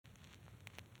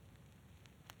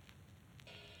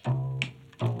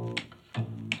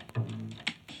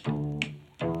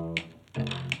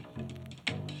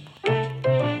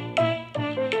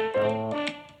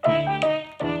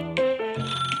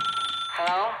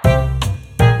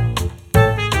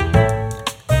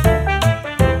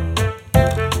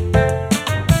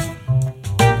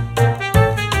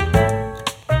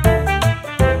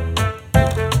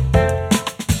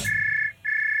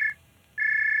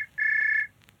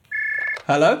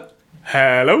Hello?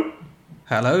 Hello?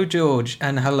 Hello, George,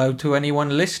 and hello to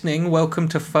anyone listening. Welcome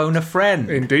to Phone a Friend.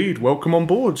 Indeed, welcome on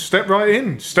board. Step right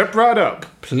in. Step right up.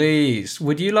 Please,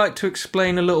 would you like to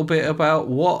explain a little bit about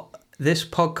what this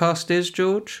podcast is,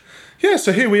 George? Yeah,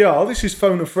 so here we are. This is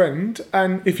Phone a Friend.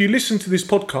 And if you listen to this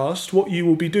podcast, what you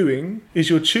will be doing is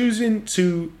you're choosing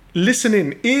to listen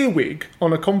in, earwig,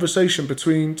 on a conversation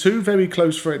between two very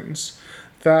close friends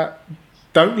that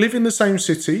don't live in the same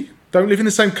city, don't live in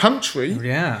the same country.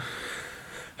 Yeah.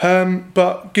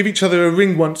 But give each other a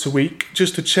ring once a week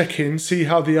just to check in, see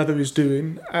how the other is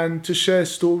doing, and to share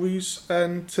stories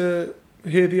and to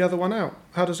hear the other one out.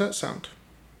 How does that sound?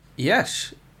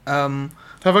 Yes. Have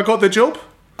I got the job?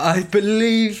 I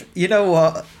believe, you know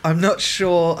what, I'm not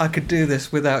sure I could do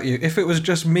this without you. If it was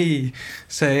just me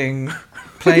playing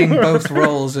both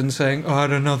roles and saying, I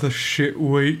had another shit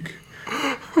week.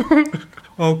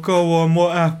 Oh, go on,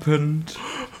 what happened?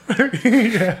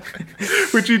 Yeah.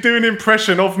 Would you do an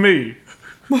impression of me?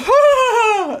 No,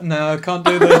 I can't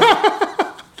do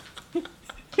that.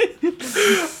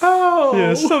 Oh,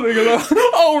 Yeah, something along.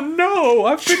 Oh no,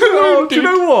 I've been do wounded. you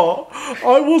know what?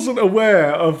 I wasn't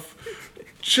aware of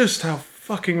just how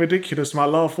fucking ridiculous my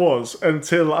laugh was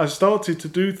until I started to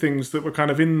do things that were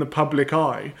kind of in the public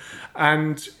eye.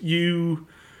 And you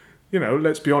know,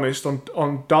 let's be honest,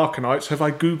 on darker nights, have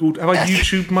I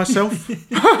YouTubed myself?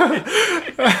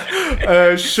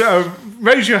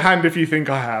 Raise your hand if you think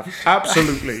I have.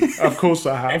 Absolutely. Of course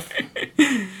I have.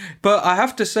 But I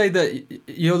have to say that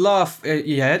your laugh,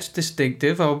 it's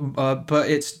distinctive, but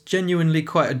it's genuinely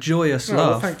quite a joyous laugh.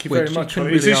 Well, thank you very much.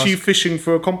 Is this you fishing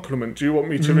for a compliment? Do you want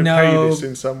me to repay this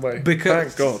in some way?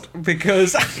 Thank God.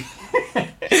 Because...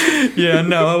 Yeah,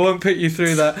 no, I won't put you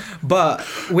through that. But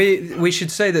we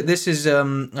should say that this is, I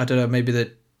don't know, maybe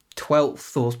the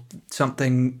 12th or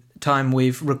something time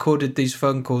we've recorded these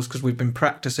phone calls because we've been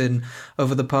practicing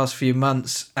over the past few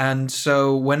months. And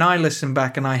so when I listen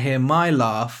back and I hear my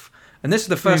laugh, and this is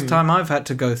the first time I've had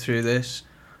to go through this,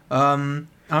 I'm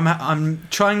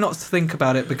trying not to think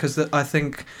about it because I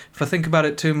think if I think about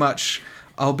it too much,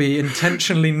 I'll be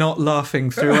intentionally not laughing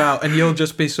throughout and you'll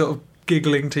just be sort of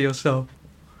giggling to yourself.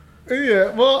 Yeah,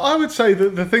 well, I would say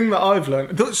that the thing that I've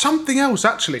learned... Something else,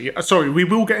 actually. Sorry, we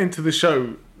will get into the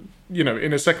show, you know,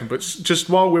 in a second, but just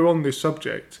while we're on this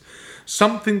subject,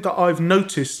 something that I've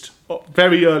noticed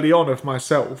very early on of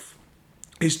myself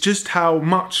is just how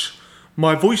much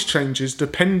my voice changes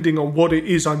depending on what it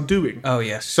is I'm doing. Oh,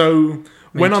 yes. So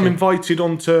when I'm invited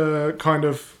onto kind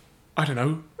of, I don't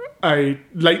know, a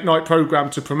late night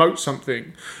program to promote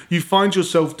something, you find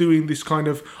yourself doing this kind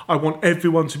of, I want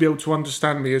everyone to be able to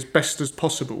understand me as best as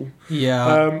possible.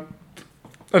 Yeah.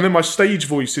 And then my stage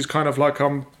voice is kind of like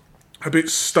I'm a bit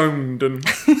stoned. And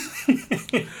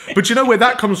but you know where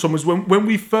that comes from is when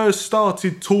we first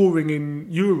started touring in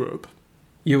Europe.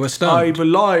 You were stoned.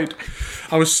 I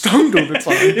was stoned all the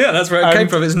time. Yeah, that's where it came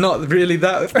from. It's not really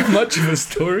that much of a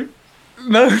story.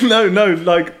 No.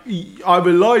 Like, I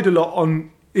relied a lot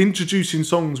on introducing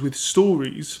songs with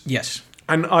stories. Yes.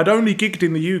 And I'd only gigged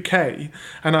in the UK,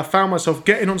 and I found myself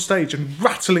getting on stage and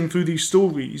rattling through these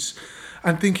stories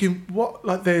and thinking, what?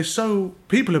 Like,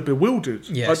 people are bewildered.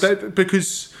 Yes. Like,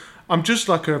 because I'm just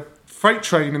like a freight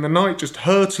train in the night, just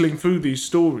hurtling through these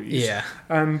stories. Yeah.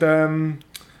 And,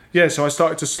 so I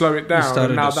started to slow it down.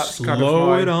 And now that's kind of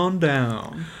slow it on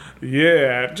down.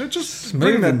 Yeah. Just Smooth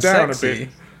bring that and down sexy. a bit.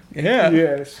 Yeah.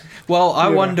 Yes. Well, I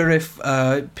wonder if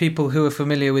people who are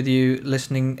familiar with you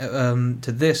listening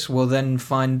to this will then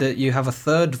find that you have a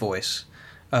third voice.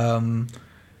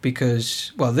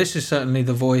 Because, well, this is certainly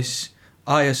the voice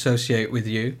I associate with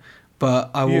you.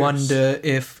 But I wonder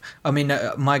if... I mean,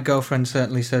 my girlfriend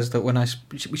certainly says that when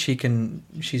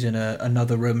she's in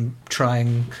another room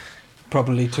trying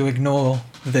probably to ignore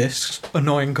this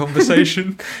annoying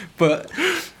conversation. But...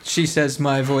 She says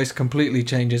my voice completely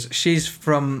changes. She's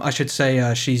from, I should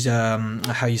say, she's,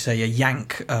 how you say, a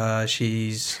Yank.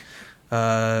 She's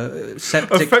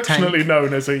septic affectionately tank.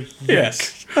 known as a Yank.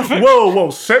 Yes. Whoa,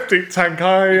 septic tank.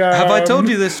 Have I told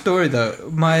you this story, though?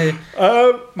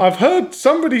 I've heard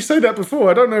somebody say that before.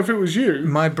 I don't know if it was you.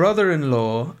 My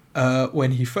brother-in-law,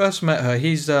 when he first met her,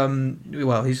 he's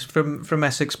from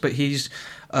Essex, but he's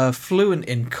fluent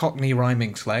in Cockney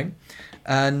rhyming slang.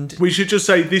 And we should just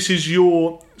say this is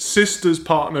your sister's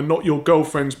partner, not your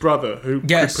girlfriend's brother, who could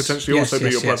potentially also be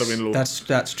your brother-in-law.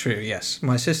 That's true. Yes,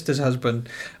 my sister's husband.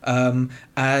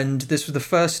 And this was the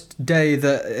first day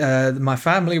that my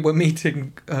family were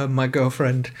meeting my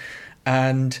girlfriend.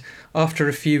 And after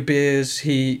a few beers,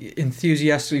 he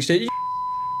enthusiastically said,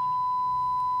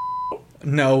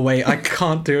 "No, wait, I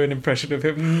can't do an impression of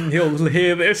him. He'll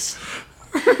hear this."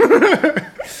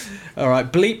 All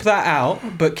right, bleep that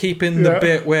out, but keep in the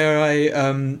bit where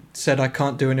I said I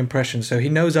can't do an impression. So he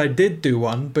knows I did do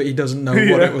one, but he doesn't know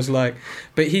what it was like.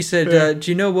 But he said,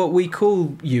 do you know what we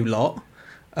call you lot?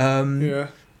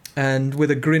 And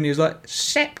with a grin, he was like,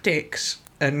 septics.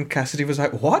 And Cassidy was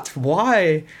like, what?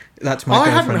 Why? That's my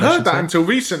girlfriend. I hadn't heard that until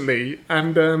recently,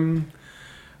 and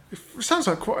it sounds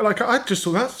like quite like I just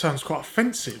thought that sounds quite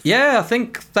offensive. Yeah, I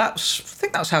think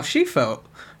that's how she felt.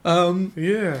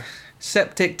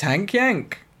 Septic tank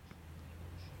yank.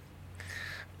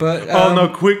 But no,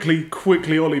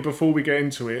 quickly, Ollie, before we get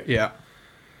into it. Yeah.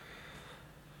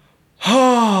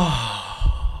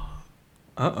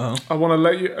 Uh-oh. I want to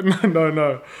let you...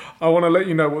 No. I want to let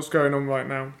you know what's going on right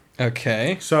now.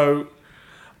 Okay. So,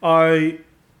 I've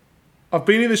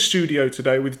been in the studio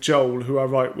today with Joel, who I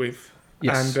write with.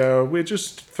 Yes. And we're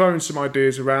just throwing some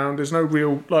ideas around. There's no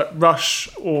real rush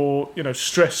or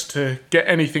stress to get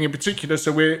anything in particular.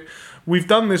 So we've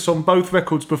done this on both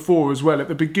records before as well. At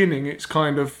the beginning, it's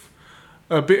kind of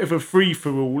a bit of a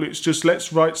free-for-all. It's just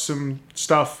let's write some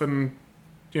stuff and,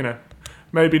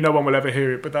 maybe no one will ever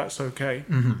hear it, but that's okay.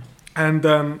 Mm-hmm.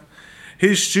 And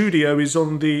his studio is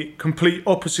on the complete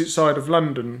opposite side of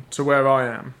London to where I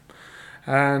am.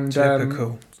 And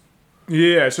typical.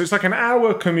 Yeah, so it's like an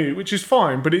hour commute, which is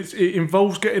fine, but it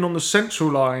involves getting on the Central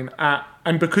Line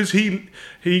and because he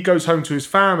goes home to his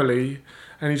family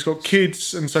and he's got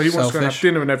kids, and so he wants to go and have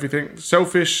dinner and everything.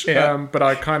 Selfish, but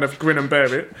I kind of grin and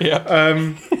bear it.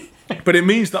 Yeah. But it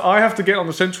means that I have to get on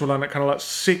the Central Line at kind of like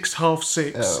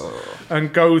 6:30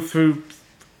 and go through.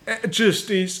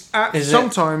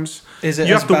 Sometimes you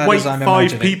have to wait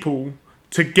 5 people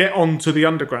to get onto the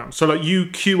underground. So you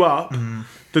queue up.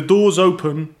 The doors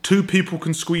open, 2 people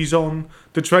can squeeze on,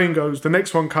 the train goes, the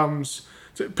next one comes.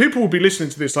 So people will be listening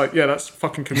to this like, yeah, that's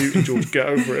fucking commuting, George, get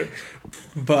over it.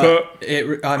 But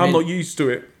I'm not used to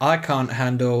it. I can't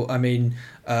handle,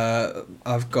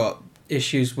 I've got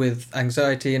issues with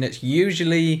anxiety, and it's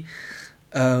usually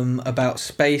about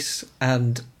space,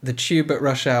 and the tube at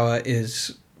rush hour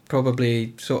is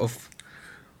probably sort of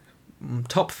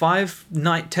top 5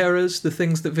 night terrors, the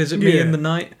things that visit me in the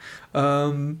night.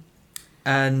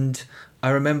 And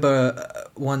I remember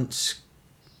once,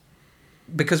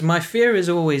 because my fear is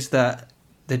always that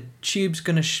the tube's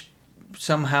going to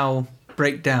somehow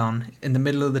break down in the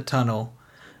middle of the tunnel,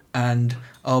 and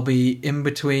I'll be in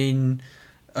between,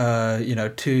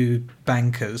 2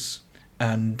 bankers,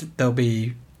 and they'll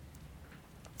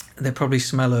probably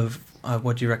smell of,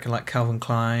 what do you reckon, like Calvin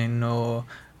Klein or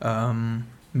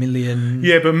Million.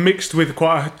 Yeah, but mixed with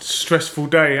quite a stressful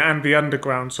day and the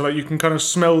underground, so you can kind of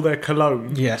smell their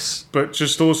cologne. Yes. But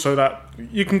just also that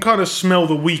you can kind of smell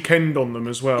the weekend on them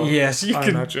as well. Yes, I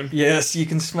imagine. Yes, you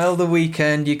can smell the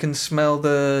weekend. You can smell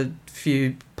the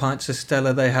few pints of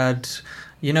Stella they had.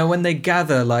 When they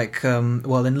gather,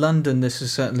 in London, this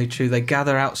is certainly true. They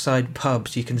gather outside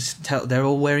pubs. You can tell they're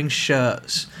all wearing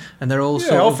shirts, and they're all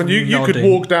often you could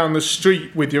walk down the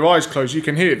street with your eyes closed. You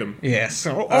can hear them. Yes,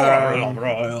 that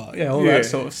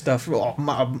sort of stuff.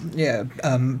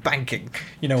 Banking,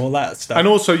 all that stuff. And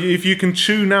also, if you can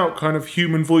tune out kind of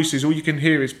human voices, all you can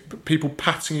hear is people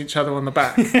patting each other on the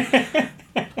back.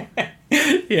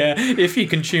 Yeah, if you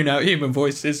can tune out human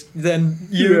voices, then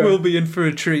you will be in for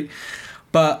a treat.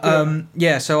 But,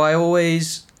 so I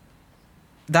always...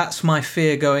 That's my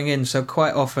fear going in. So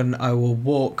quite often I will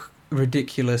walk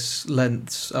ridiculous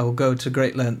lengths. I will go to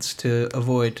great lengths to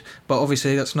avoid. But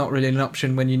obviously that's not really an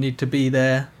option when you need to be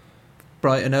there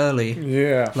bright and early.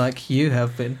 Yeah. Like you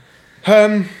have been.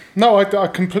 No, I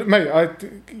completely... Mate, I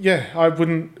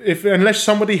wouldn't... Unless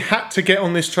somebody had to get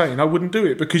on this train, I wouldn't do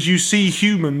it. Because you see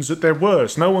humans at their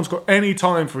worst. No one's got any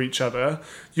time for each other.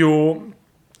 You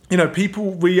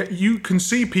can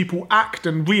see people act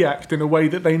and react in a way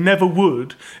that they never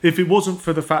would if it wasn't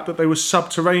for the fact that they were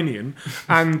subterranean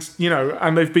and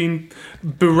they've been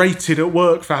berated at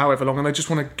work for however long and they just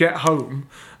want to get home.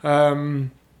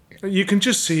 You can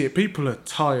just see it. People are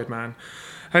tired, man.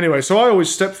 Anyway, so I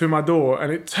always step through my door and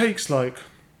it takes it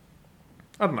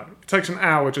takes an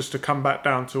hour just to come back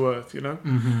down to earth,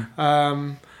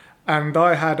 Mm-hmm. And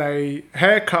I had a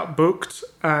haircut booked,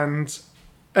 and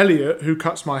Elliot, who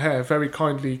cuts my hair, very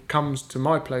kindly comes to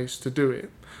my place to do it.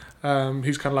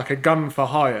 He's kind of like a gun for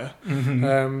hire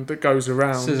that goes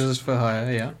around. Scissors for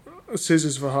hire, yeah.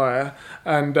 Scissors for hire.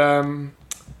 And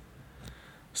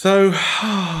so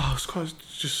I was quite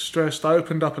just stressed. I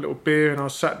opened up a little beer and I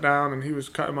sat down and he was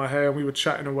cutting my hair and we were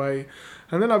chatting away.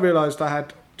 And then I realised I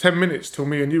had 10 minutes till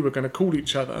me and you were going to call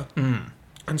each other. Mm.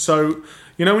 And so,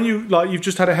 when you've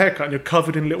just had a haircut and you're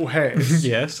covered in little hairs.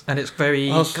 Yes. And it's very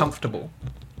comfortable.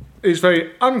 is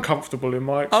very uncomfortable in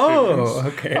my experience. Oh,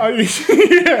 okay.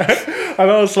 Yeah. And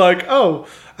I was like, oh,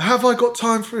 have I got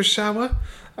time for a shower?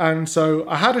 And so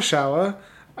I had a shower,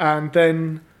 and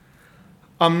then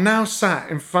I'm now sat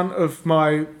in front of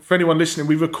for anyone listening,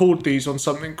 we record these on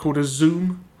something called a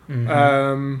Zoom.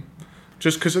 Mm-hmm.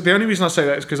 Just because the only reason I say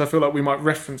that is because I feel like we might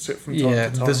reference it from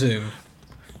time to time. The Zoom.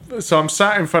 So I'm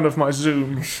sat in front of my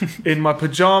Zoom in my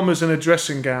pajamas and a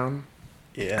dressing gown.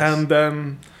 Yes.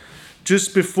 And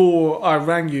just before I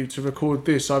rang you to record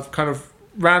this, I've kind of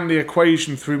ran the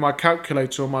equation through my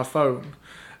calculator on my phone.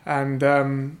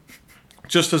 And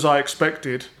just as I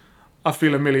expected, I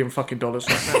feel $1 million fucking dollars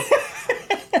right now.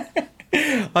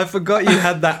 I forgot you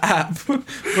had that app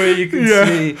where you can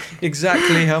see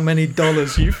exactly how many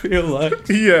dollars you feel like.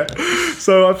 Yeah.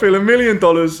 So I feel $1 million,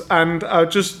 and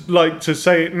I'd just like to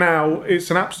say it now.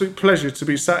 It's an absolute pleasure to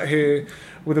be sat here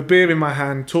with a beer in my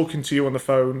hand, talking to you on the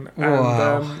phone.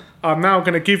 Wow. And I'm now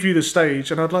going to give you the stage,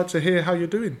 and I'd like to hear how you're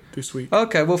doing this week.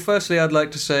 Okay, well, firstly, I'd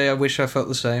like to say I wish I felt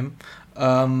the same.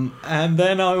 And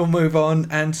then I will move on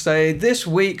and say this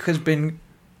week has been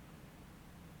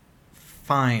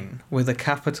fine, with a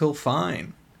capital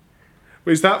fine.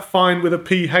 Is that fine with a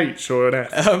PH or an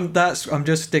F? I'm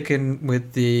just sticking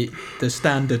with the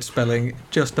standard spelling,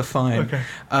 just a fine.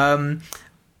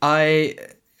 Okay.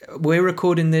 We're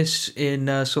recording this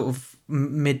in sort of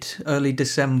early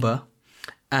December,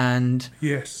 and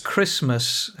yes,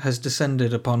 Christmas has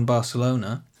descended upon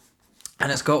Barcelona,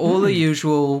 and it's got all the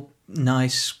usual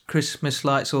nice Christmas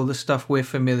lights, all the stuff we're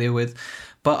familiar with.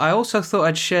 But I also thought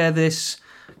I'd share this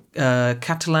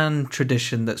Catalan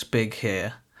tradition that's big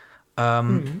here,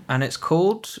 and it's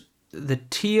called the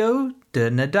Tio de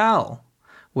Nadal,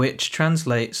 which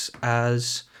translates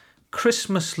as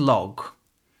Christmas log.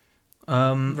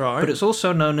 Right. But it's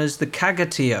also known as the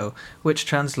Cagatio, which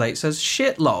translates as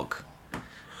shit log.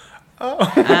 Oh,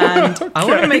 and okay. I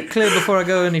want to make clear before I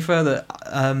go any further,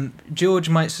 George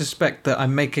might suspect that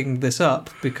I'm making this up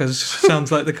because it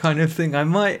sounds like the kind of thing I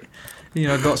might,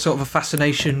 got sort of a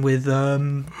fascination with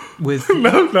the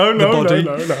body.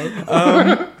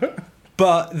 No.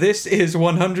 But this is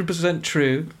 100%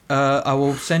 true. I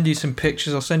will send you some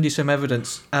pictures. I'll send you some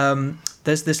evidence.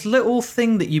 There's this little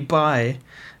thing that you buy,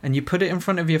 and you put it in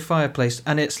front of your fireplace,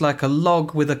 and it's like a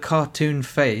log with a cartoon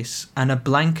face and a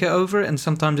blanket over it, and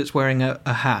sometimes it's wearing a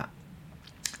hat.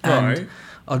 And Right.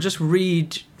 I'll just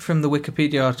read from the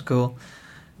Wikipedia article.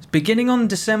 Beginning on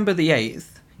December the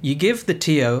 8th, you give the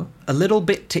Tio a little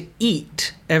bit to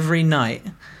eat every night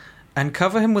and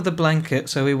cover him with a blanket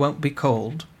so he won't be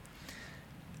cold.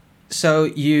 So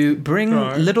you bring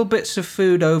little bits of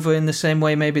food over in the same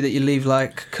way maybe that you leave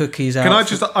like cookies out.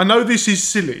 I know this is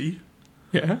silly.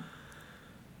 Yeah.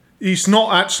 It's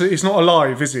not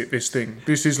alive, is it, this thing?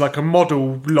 This is like a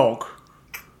model log.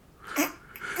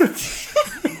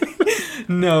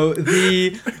 No,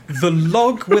 the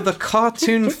log with a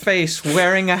cartoon face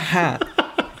wearing a hat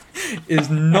is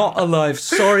not alive.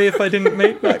 Sorry if I didn't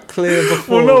make that clear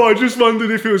before. Well, no, I just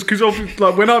wondered if it was because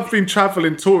like when I've been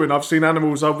travelling, touring, I've seen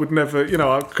animals I would never,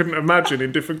 I couldn't imagine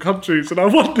in different countries, and I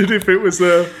wondered if it was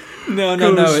a No,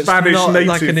 it's Spanish not native.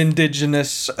 like an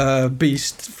indigenous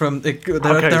beast from.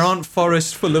 There aren't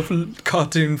forests full of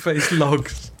cartoon-faced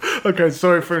logs. Okay,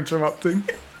 sorry for interrupting.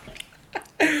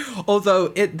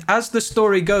 Although, as the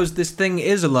story goes, this thing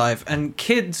is alive, and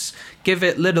kids give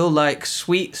it little, like,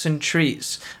 sweets and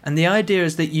treats. And the idea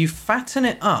is that you fatten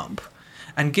it up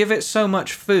and give it so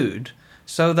much food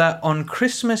so that on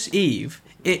Christmas Eve,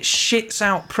 it shits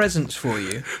out presents for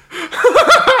you.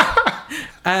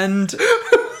 And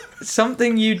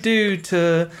something you do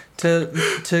to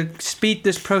speed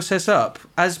this process up,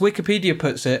 as Wikipedia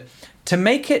puts it, to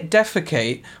make it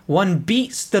defecate, one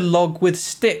beats the log with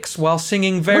sticks while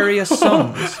singing various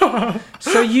songs.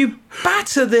 So you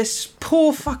batter this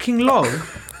poor fucking log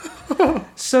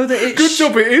so that it... Good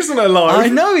job it isn't alive. I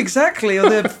know, exactly. Or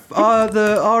the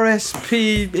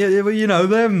RSP,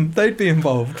 them, they'd be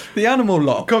involved. The animal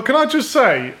log. God, can I just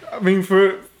say,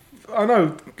 I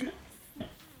know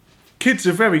kids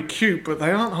are very cute, but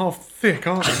they aren't half thick,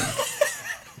 are they?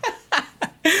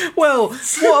 Well,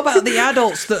 what about the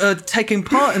adults that are taking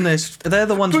part in this? They're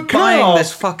the ones But buying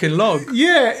this fucking log.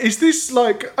 Yeah, is this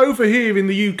like over here in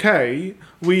the UK?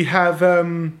 We have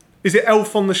is it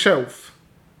Elf on the Shelf?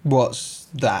 What's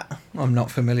that? I'm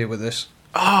not familiar with this.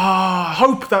 I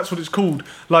hope that's what it's called.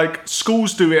 Like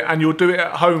schools do it, and you'll do it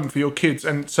at home for your kids.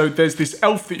 And so there's this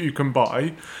elf that you can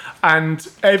buy, and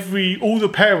all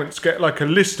the parents get like a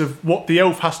list of what the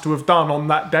elf has to have done on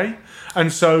that day.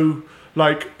 And so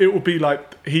Like, it will be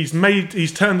like he's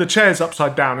turned the chairs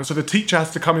upside down, and so the teacher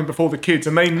has to come in before the kids,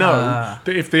 and they know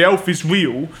that if the elf is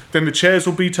real, then the chairs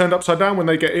will be turned upside down when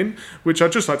they get in, which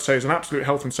I'd just like to say is an absolute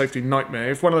health and safety nightmare.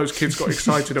 If one of those kids got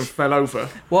excited and fell over.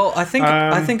 Well, I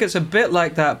think it's a bit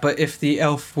like that, but if the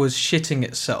elf was shitting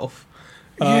itself.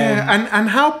 And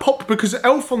how because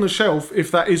Elf on the Shelf, if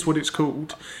that is what it's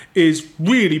called, is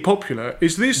really popular.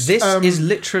 Is this is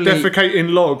literally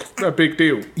defecating log a big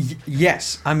deal?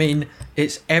 Yes, I mean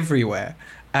it's everywhere,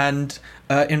 and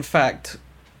in fact,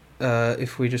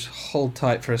 if we just hold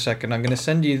tight for a second, I'm going to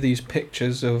send you these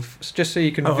pictures of just so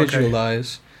you can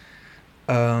visualize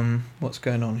what's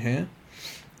going on here.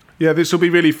 Yeah, this will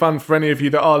be really fun for any of you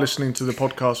that are listening to the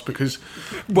podcast because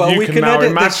we can now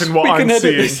imagine what I'm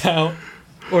seeing. This out.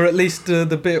 Or at least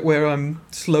the bit where I'm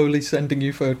slowly sending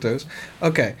you photos.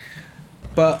 Okay,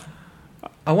 but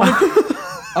I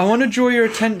want to draw your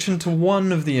attention to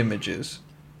one of the images.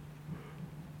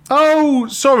 Oh,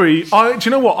 sorry. Do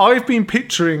you know what? I've been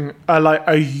picturing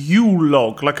a Yule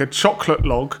log, like a chocolate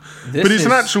log, but it's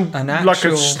an actual like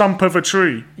a stump of a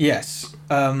tree. Yes,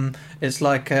 it's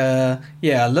like a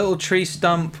little tree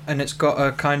stump, and it's got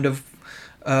a kind of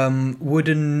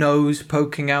wooden nose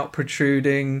poking out,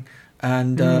 protruding.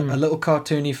 And a little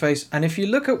cartoony face. And if you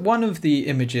look at one of the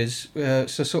images,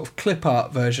 it's a sort of clip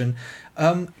art version,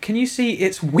 can you see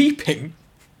it's weeping?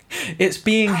 It's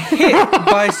being hit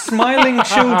by smiling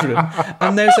children,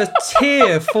 and there's a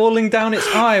tear falling down its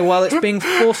eye while it's being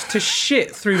forced to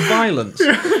shit through violence.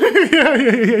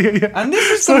 Yeah. And this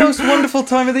is the most wonderful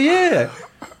time of the year.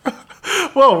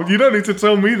 Well, you don't need to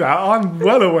tell me that. I'm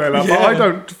well aware of that, but I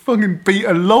don't fucking beat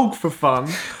a log for fun.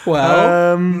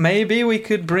 Well, maybe we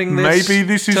could bring this Maybe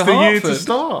this is to the Hartford. year to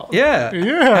start. Yeah.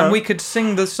 And we could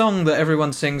sing the song that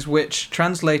everyone sings, which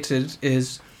translated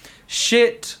is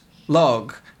shit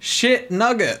log, shit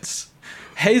nuggets,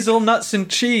 hazelnuts and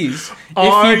cheese.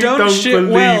 If you don't shit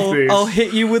well, I'll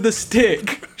hit you with a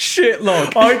stick. Shit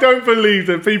log. I don't believe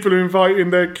that people are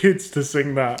inviting their kids to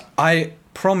sing that. I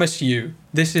promise you,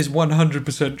 this is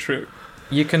 100% true.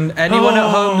 You can, anyone at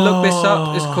home, look this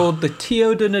up. It's called the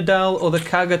Tio de Nadal or the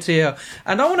Cagatio.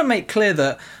 And I want to make clear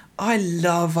that I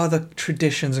love other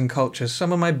traditions and cultures.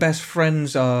 Some of my best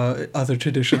friends are other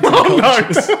traditions and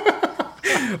cultures.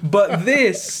 No. But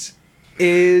this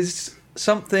is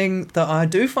something that I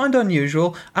do find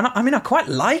unusual. And I mean, I quite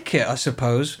like it, I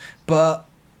suppose. But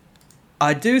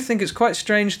I do think it's quite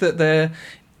strange that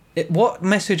what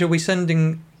message are we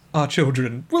sending our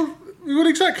children? Well,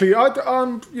 exactly. I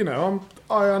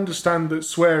understand that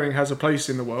swearing has a place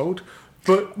in the world,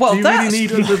 but do you really need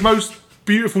the most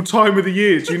beautiful time of the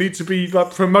year? Do you need to be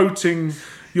like promoting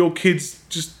your kids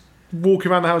just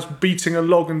walking around the house beating a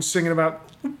log and singing about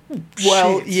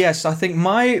shit? Yes, I think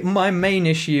my main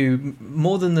issue,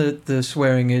 more than the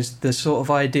swearing, is the sort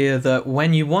of idea that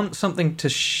when you want something to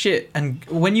shit and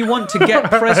when you want to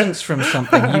get presents from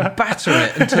something, you batter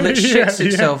it until it shits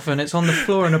itself and it's on the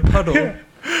floor in a puddle. Yeah.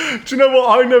 Do you know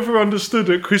what I never understood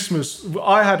at Christmas?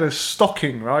 I had a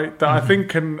stocking, right, that I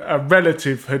think a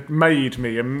relative had made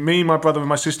me, and me, my brother and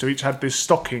my sister each had this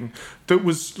stocking that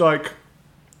was like,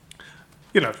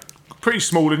 pretty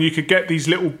small, and you could get these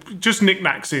little just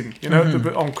knickknacks in,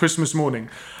 on Christmas morning.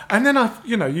 And then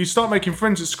you start making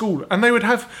friends at school, and they would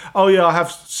have, I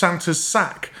have Santa's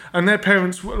sack, and their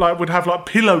parents would have like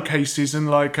pillowcases and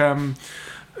like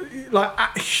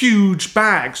huge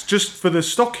bags just for the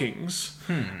stockings.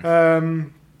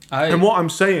 And what I'm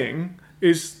saying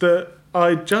is that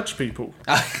I judge people.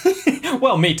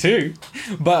 Well, me too,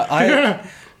 but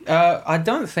I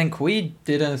don't think we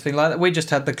did anything like that. We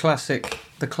just had the classic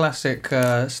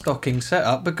stocking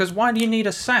setup, because why do you need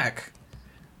a sack?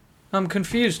 I'm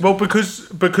confused. Well,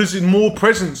 because in more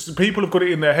presents, people have got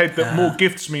it in their head that more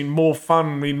gifts mean more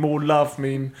fun, mean more love,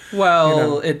 mean...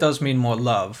 Well, it does mean more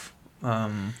love.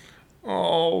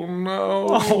 Oh, no.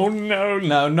 Oh, no.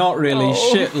 No, not really.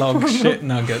 Shit log, shit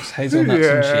nuggets, hazelnuts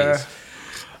and cheese.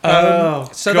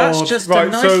 So God. That's just a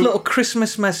nice little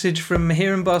Christmas message from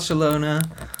here in Barcelona.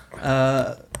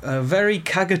 A very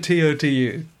cagatio to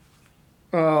you.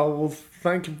 Oh, well,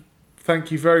 thank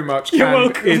you very much. You're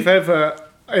welcome. If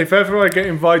ever I get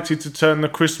invited to turn the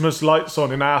Christmas lights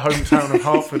on in our hometown of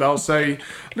Hartford, I'll say,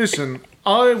 listen,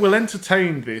 I will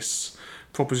entertain this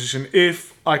proposition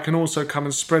if I can also come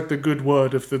and spread the good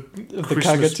word of the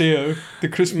Christmas... cagatio, the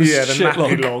Christmas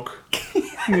shit log.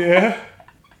 Yeah.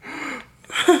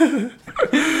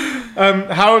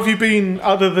 How have you been,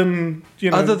 other than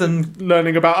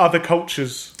learning about other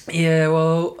cultures? Yeah,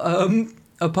 well,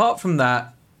 apart from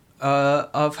that,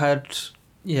 I've had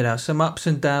some ups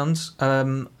and downs.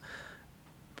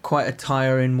 Quite a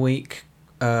tiring week.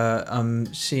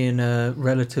 I'm seeing a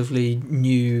relatively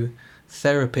new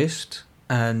therapist,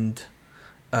 and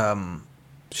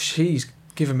she's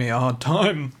giving me a hard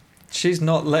time. She's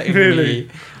not letting Really? me.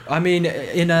 I mean,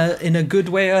 in a good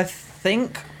way, I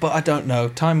think, but I don't know.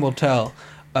 Time will tell.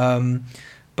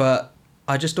 But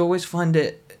I just always find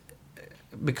it,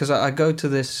 because I go to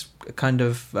this kind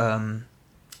of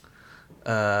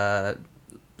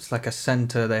it's like a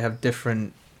center. They have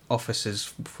different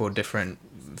offices for different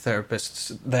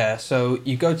therapists there. So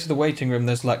you go to the waiting room.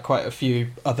 There's like quite a few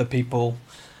other people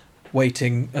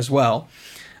waiting as well,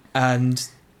 and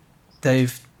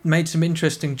they've made some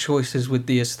interesting choices with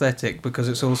the aesthetic, because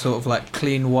it's all sort of like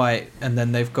clean white, and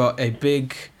then they've got a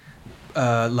big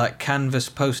like canvas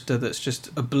poster that's just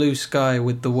a blue sky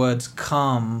with the words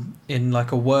calm in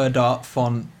like a word art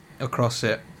font across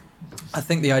it. I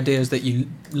think the idea is that you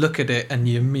look at it and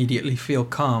you immediately feel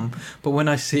calm, but when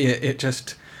I see it, it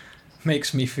just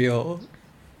makes me feel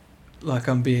like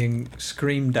I'm being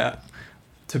screamed at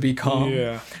to be calm.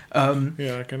 Yeah,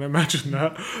 I can imagine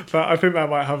that. But I think that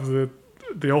might have the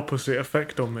opposite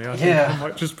effect on me. I think I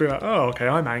might just be like, oh, okay,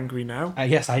 I'm angry now.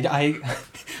 Yes,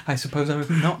 I suppose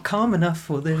I'm not calm enough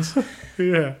for this.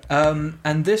 Yeah.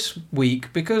 And this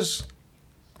week, because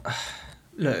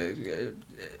look,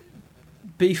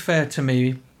 be fair to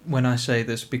me when I say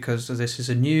this, because this is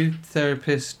a new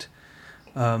therapist.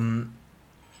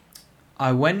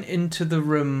 I went into the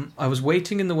room. I was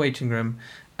waiting in the waiting room,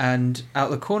 and out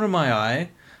the corner of my eye,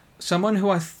 someone who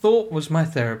I thought was my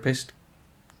therapist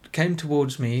came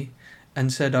towards me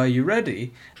and said, "Are you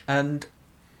ready?" And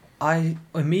I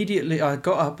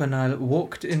got up and I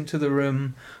walked into the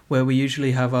room where we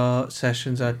usually have our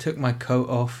sessions. I took my coat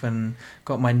off and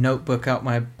got my notebook out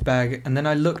my bag, and then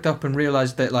I looked up and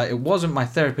realized that like it wasn't my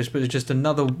therapist, but it was just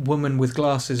another woman with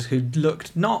glasses who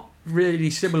looked not really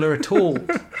similar at all.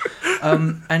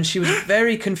 And she was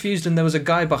very confused, and there was a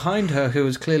guy behind her who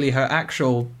was clearly her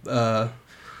actual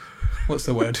what's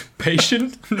the word?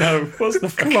 Patient? No, what's the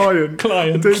client?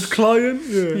 Client. Client?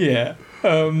 Yeah.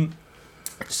 Yeah.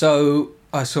 So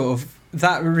I sort of,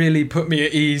 that really put me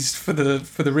at ease for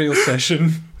the real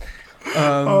session.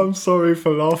 I'm sorry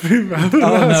for laughing, man.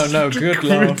 Oh no, good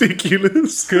laugh.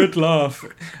 Ridiculous. Good laugh.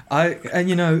 And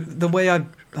you know the way I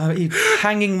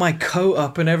hanging my coat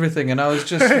up and everything, and I was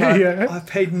just like, I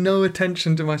paid no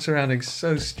attention to my surroundings.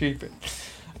 So stupid.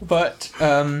 But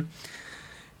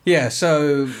yeah,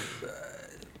 so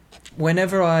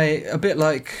whenever a bit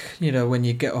like, you know, when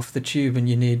you get off the tube and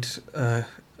you need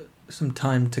some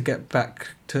time to get back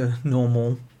to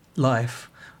normal life,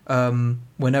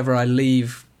 whenever I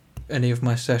leave any of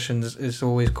my sessions, it's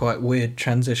always quite weird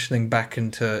transitioning back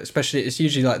into, especially it's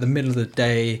usually like the middle of the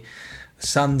day, the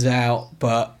sun's out,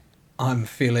 but I'm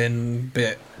feeling a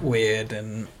bit weird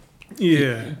and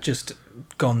just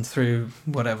gone through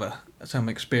whatever, some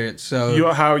experience. So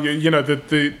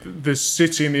the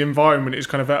city and the environment is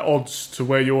kind of at odds to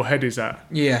where your head is at.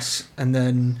 Yes, and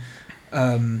then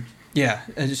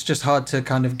it's just hard to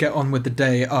kind of get on with the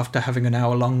day after having an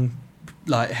hour-long,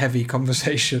 like, heavy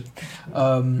conversation.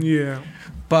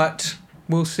 But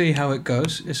we'll see how it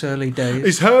goes. It's early days.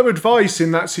 Is her advice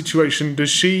in that situation, does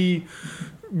she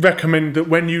recommend that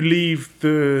when you leave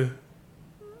the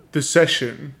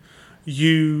session,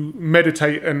 you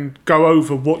meditate and go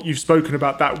over what you've spoken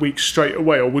about that week straight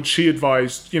away? Or would she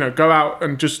advise, go out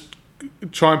and just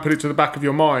try and put it to the back of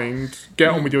your mind, get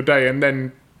on with your day, and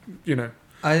then,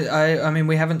 I mean,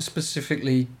 we haven't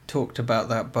specifically talked about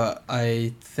that, but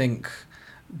I think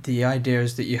the idea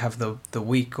is that you have the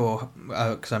week, or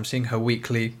because I'm seeing her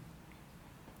weekly,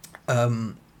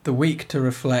 the week to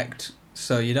reflect,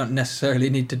 so you don't necessarily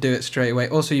need to do it straight away.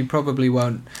 Also, you probably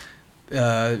won't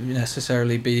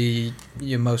necessarily be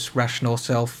your most rational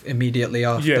self immediately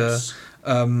after. Yes.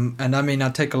 And I mean, I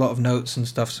take a lot of notes and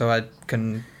stuff, so I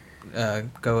can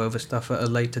go over stuff at a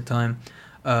later time.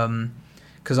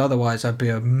 Because otherwise I'd be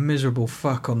a miserable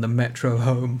fuck on the metro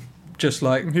home. Just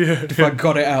like, if I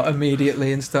got it out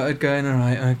immediately and started going, all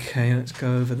right, okay, let's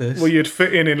go over this. Well, you'd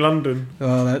fit in London.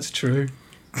 Oh, that's true.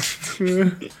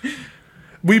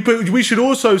 We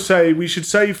should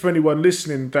say for anyone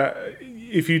listening that,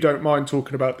 if you don't mind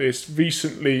talking about this,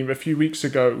 recently, a few weeks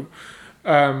ago,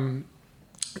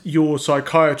 your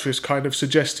psychiatrist kind of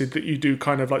suggested that you do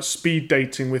kind of like speed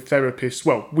dating with therapists.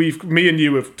 Well, me and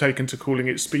you have taken to calling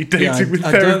it speed dating with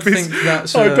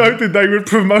therapists. I don't think they would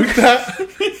promote that.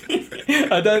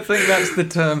 I don't think that's the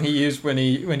term he used when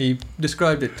he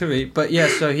described it to me. But yeah,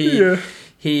 so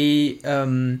he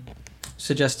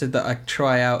suggested that I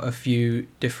try out a few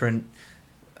different,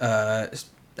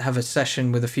 have a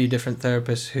session with a few different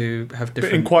therapists who have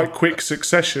different. But in quite quick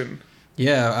succession.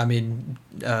 Yeah, I mean,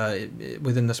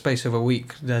 within the space of a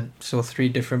week, I saw 3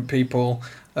 different people,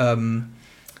 and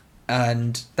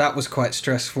that was quite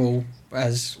stressful,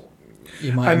 as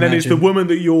you might And imagine. then is the woman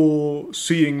that you're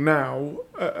seeing now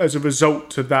as a result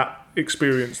to that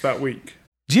experience that week?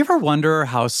 Do you ever wonder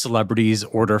how celebrities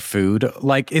order food?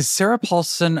 Like, is Sarah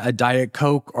Paulson a Diet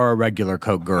Coke or a regular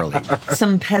Coke girlie?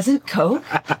 Some peasant Coke?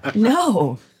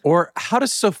 No. Or how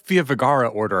does Sofia Vergara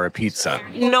order a pizza?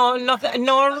 No, no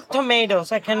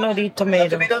tomatoes. I cannot eat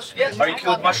tomatoes. Are you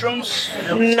cool with mushrooms?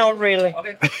 Not really.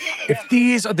 If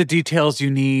these are the details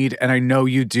you need, and I know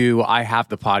you do, I have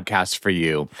the podcast for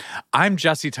you. I'm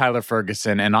Jesse Tyler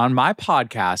Ferguson, and on my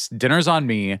podcast, Dinners on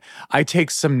Me, I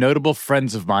take some notable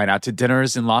friends of mine out to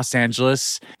dinners in Los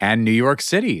Angeles and New York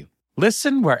City.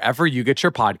 Listen wherever you get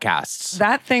your podcasts.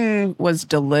 That thing was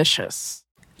delicious.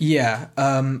 Yeah,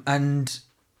 and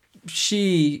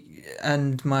she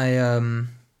and my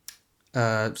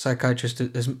psychiatrist,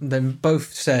 they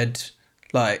both said,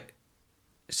 like,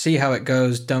 see how it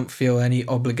goes. Don't feel any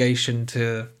obligation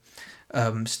to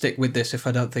stick with this if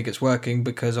I don't think it's working,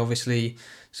 because obviously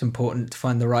it's important to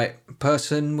find the right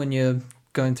person when you're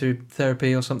going through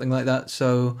therapy or something like that.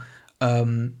 So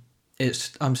I'm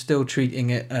still treating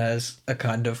it as a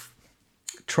kind of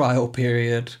trial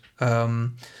period.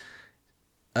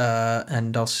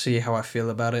 And I'll see how I feel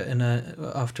about it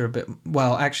after a bit.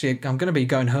 Well, actually, I'm going to be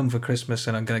going home for Christmas,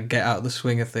 and I'm going to get out of the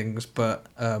swing of things. But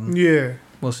Yeah.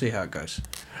 we'll see how it goes.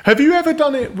 Have you ever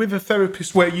done it with a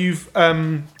therapist where you've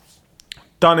done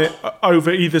it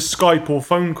over either Skype or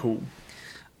phone call?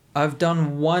 I've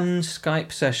done one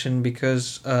Skype session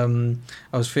because I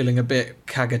was feeling a bit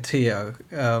cagatillo,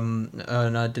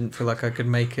 and I didn't feel like I could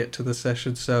make it to the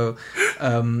session. So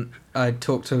I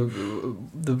talked to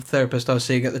the therapist I was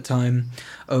seeing at the time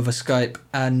over Skype,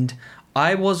 and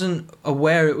I wasn't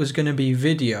aware it was going to be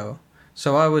video.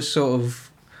 So I was sort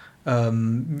of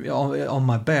on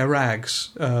my bare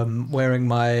rags, wearing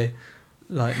my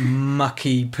like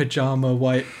mucky pajama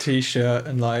white t-shirt,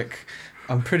 and like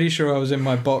I'm pretty sure I was in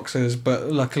my boxers,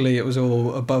 but luckily it was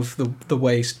all above the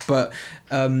waist. But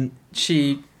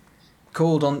she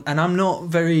called on, and I'm not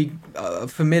very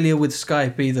familiar with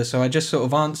Skype either, so I just sort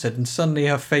of answered, and suddenly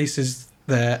her face is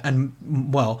there, and,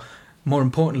 well, more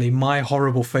importantly, my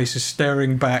horrible face is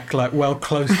staring back, like, well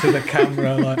close to the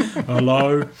camera, like,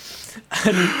 hello.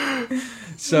 And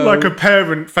so, Like a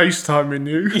parent FaceTiming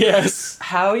you. yes,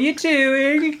 how are you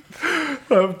doing?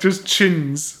 Just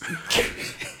chins.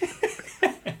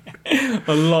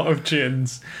 A lot of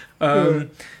chins.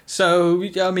 So,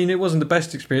 I mean, it wasn't the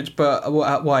best experience, but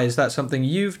why? Is that something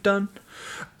you've done?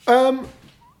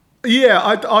 Yeah,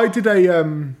 I did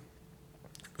a...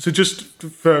 So just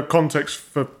for context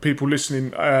for people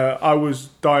listening, I was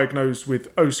diagnosed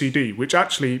with OCD, which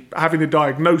actually, having the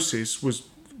diagnosis was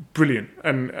brilliant,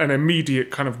 and an immediate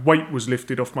kind of weight was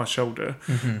lifted off my shoulder,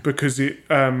 because it...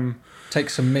 Take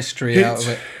some mystery out of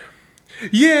it.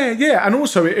 Yeah, and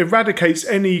also it eradicates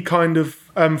any kind of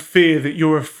fear that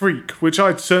you're a freak, which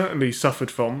I'd certainly suffered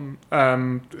from,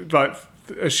 like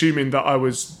assuming that I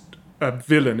was a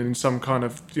villain in some kind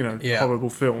of horrible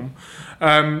film.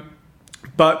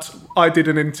 But I did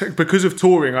because of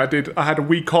touring. I had a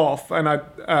week off, and I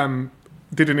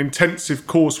did an intensive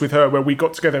course with her where we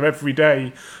got together every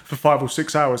day for 5 or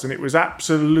 6 hours, and it was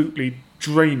absolutely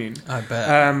draining. I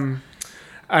bet.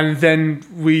 And then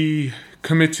we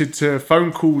committed to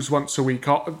phone calls once a week,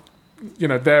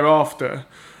 thereafter.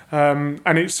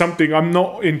 And it's something, I'm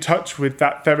not in touch with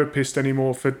that therapist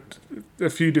anymore for a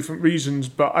few different reasons,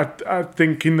 but I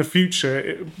think in the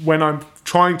future, when I'm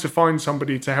trying to find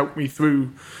somebody to help me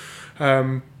through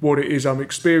what it is I'm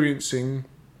experiencing,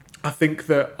 I think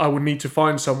that I would need to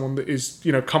find someone that is,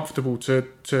 comfortable to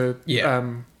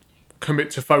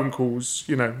commit to phone calls,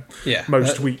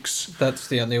 most weeks. That's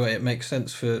the only way it makes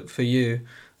sense for you.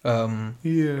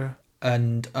 Yeah.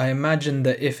 And I imagine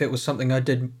that if it was something I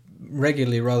did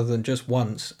regularly rather than just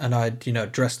once, and I'd,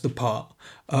 dressed the part,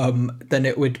 then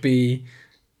it would be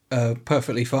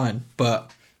perfectly fine.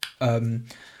 But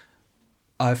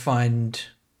I find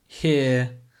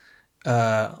here,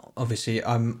 obviously,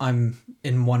 I'm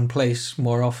in one place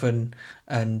more often,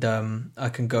 and I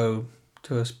can go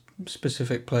to a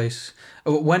specific place.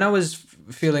 When I was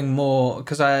feeling more,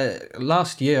 because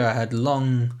last year I had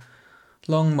long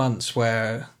months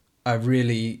where I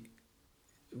really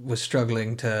was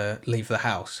struggling to leave the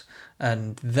house,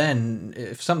 and then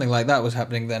if something like that was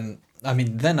happening, then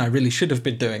I really should have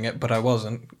been doing it, but I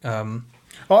wasn't.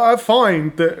 I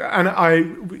find that, and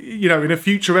in a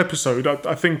future episode,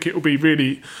 I think it will be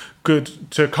really good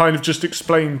to kind of just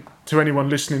explain to anyone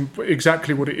listening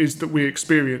exactly what it is that we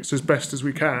experience as best as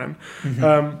we can.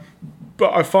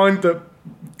 but I find that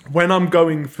when I'm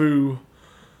going through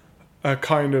a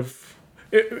kind of,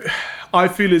 I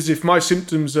feel as if my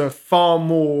symptoms are far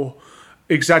more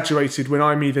exaggerated when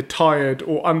I'm either tired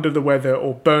or under the weather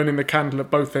or burning the candle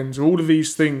at both ends. All of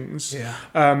these things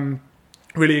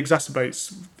really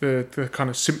exacerbates the kind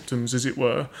of symptoms, as it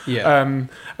were.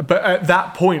 But at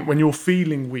that point, when you're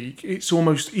feeling weak, it's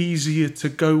almost easier to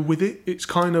go with it. It's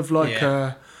kind of like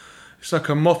it's like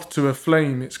a moth to a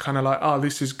flame. It's kind of like,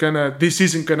 this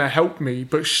isn't gonna help me.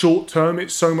 But short term,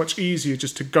 it's so much easier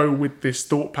just to go with this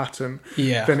thought pattern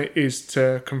than it is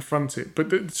to confront it.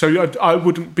 But so I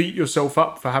wouldn't beat yourself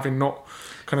up for having not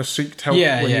kind of seeked help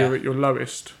when you're at your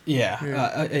lowest.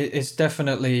 It's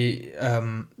definitely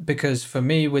because for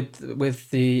me with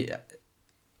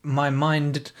my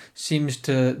mind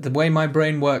the way my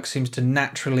brain works seems to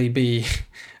naturally be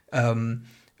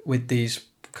with these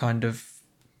kind of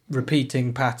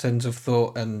repeating patterns of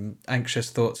thought and anxious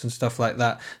thoughts and stuff like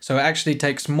that. So it actually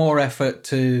takes more effort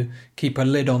to keep a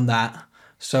lid on that.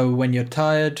 So when you're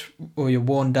tired or you're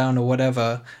worn down or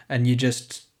whatever, and you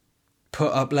just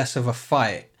put up less of a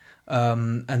fight,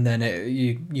 and then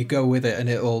you go with it, and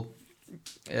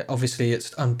obviously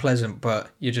it's unpleasant, but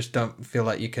you just don't feel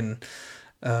like you can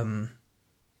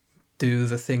do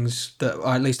the things that,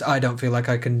 or at least I don't feel like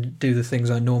I can do the things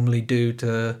I normally do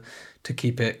to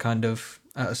keep it kind of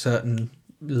at a certain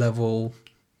level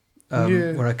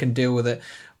where I can deal with it.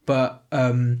 But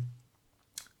But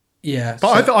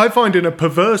I find in a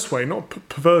perverse way, not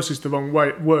perverse is the wrong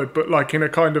word, but like in a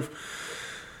kind of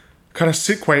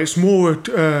sick way. It's more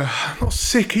not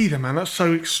sick either, man. That's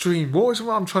so extreme. What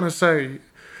I'm trying to say?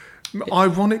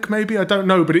 Ironic, maybe, I don't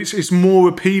know, but it's more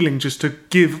appealing just to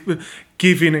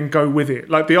give in and go with it.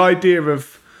 Like the idea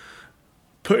of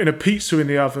putting a pizza in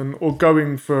the oven or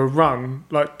going for a run,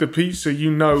 like the pizza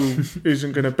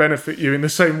isn't going to benefit you in the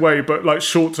same way, but like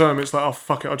short term it's like, oh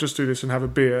fuck it, I'll just do this and have a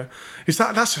beer.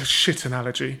 That's a shit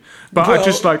analogy, but I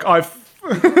just like I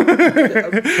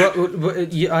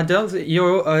don't think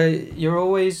you're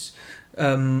always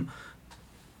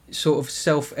sort of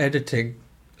self-editing,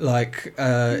 like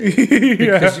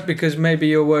because maybe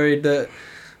you're worried that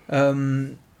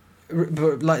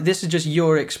but like this is just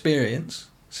your experience,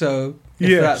 so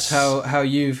if that's how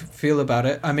you feel about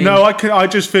it. I mean, no, I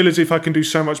just feel as if I can do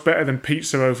so much better than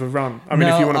pizza over run. I mean,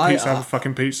 if you want a pizza, have a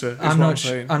fucking pizza. I'm not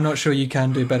sure you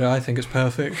can do better. I think it's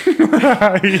perfect. But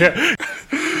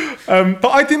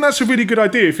I think that's a really good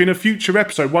idea. If in a future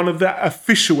episode, one of the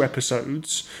official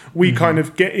episodes, we kind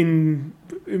of get in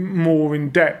more in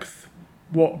depth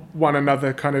what one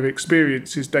another kind of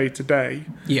experiences day to day.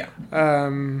 Yeah.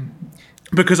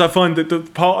 Because I find that the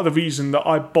part of the reason that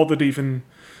I bothered even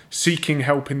seeking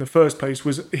help in the first place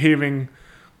was hearing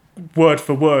word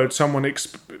for word someone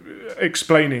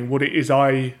explaining what it is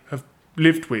I have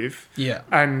lived with. Yeah.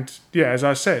 And as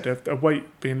I said, a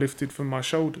weight being lifted from my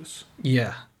shoulders.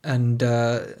 Yeah. And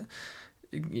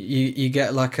you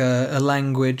get like a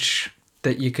language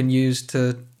that you can use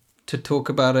to talk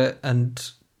about it and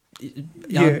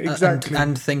exactly,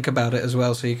 and think about it as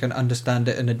well, so you can understand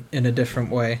it in a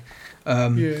different way.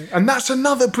 And that's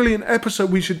another brilliant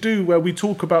episode we should do, where we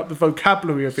talk about the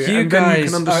vocabulary of it. You and guys then you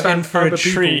can understand are in for other a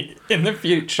treat in the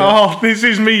future. Oh, this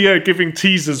is me giving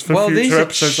teasers for future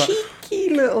episodes. These are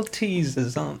cheeky little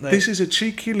teasers, aren't they? This is a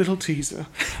cheeky little teaser.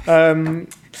 And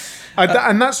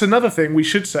that's another thing we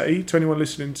should say to anyone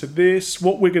listening to this.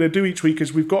 What we're going to do each week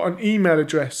is we've got an email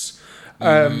address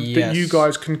that you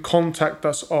guys can contact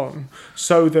us on,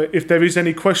 so that if there is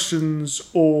any questions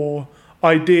or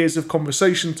ideas of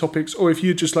conversation topics, or if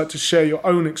you'd just like to share your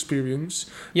own experience,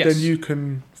 then you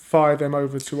can fire them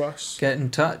over to us. Get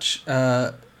in touch.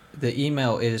 The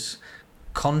email is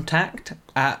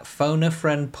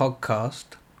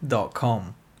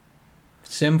contact@phoneafriendpodcast.com.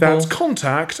 Simple. That's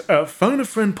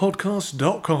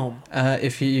contact@phoneafriendpodcast.com.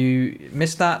 If you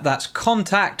missed that's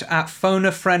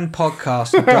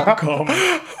contact@phoneafriendpodcast.com.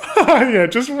 Yeah,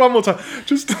 just one more time.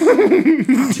 Just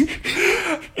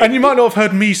and you might not have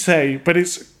heard me say, but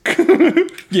it's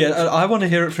I want to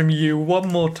hear it from you one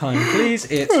more time, please.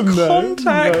 It's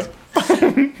contact.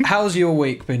 No. How's your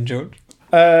week been, George?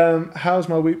 How's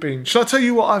my week been? Shall I tell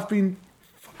you what I've been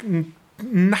fucking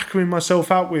knackering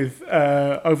myself out with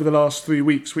over the last 3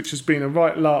 weeks, which has been a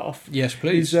right laugh? Yes,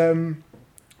 please. I'm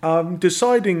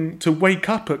deciding to wake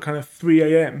up at kind of 3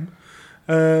 a.m.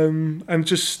 And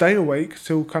just stay awake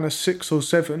till kind of 6 or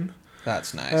 7.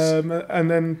 That's nice. And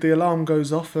then the alarm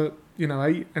goes off at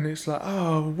 8, and it's like,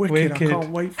 oh, wicked. I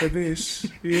can't wait for this.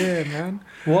 Yeah, man.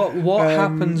 What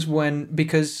happens when,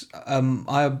 because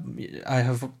I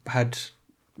have had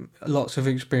lots of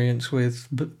experience with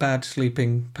bad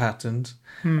sleeping patterns.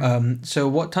 So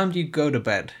what time do you go to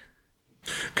bed?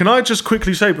 Can I just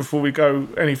quickly say before we go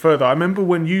any further? I remember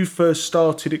when you first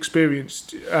started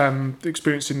experiencing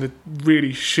the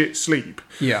really shit sleep.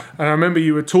 Yeah. And I remember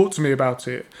you had talked to me about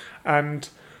it, and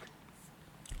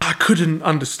I couldn't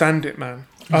understand it, man.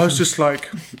 I was just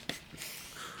like,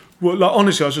 well, like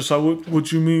honestly, I was just like, what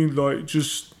do you mean, like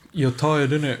just You're tired,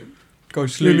 innit? Go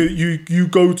sleep. you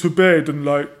go to bed and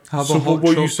like Have a so hot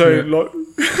what are you chocolate. saying, like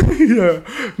yeah,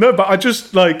 no, but I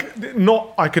just like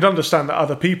not. I could understand that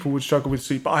other people would struggle with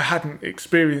sleep, but I hadn't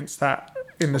experienced that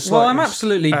in the slightest. Well, I'm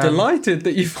absolutely delighted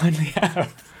that you finally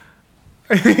have.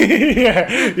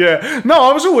 yeah. No,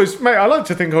 I was always, mate. I like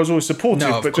to think I was always supportive,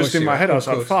 No, of but course just in you my are, head, I of was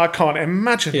like, course. "Fuck, I can't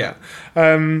imagine Yeah.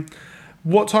 that."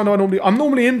 What time do I normally? I'm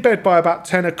normally in bed by about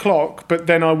 10 o'clock, but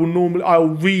then I'll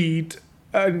read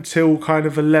until kind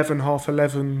of 11, half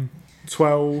 11,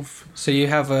 12, So you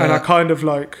have and I a kind of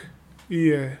like,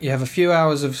 yeah, you have a few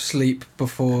hours of sleep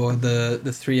before the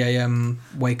 3 a.m.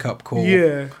 wake up call.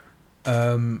 yeah.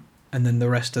 And then the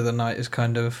rest of the night is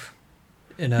kind of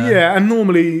in a Yeah, and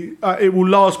normally it will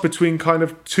last between kind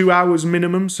of 2 hours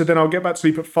minimum. So then I'll get back to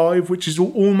sleep at 5, which is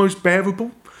almost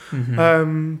bearable.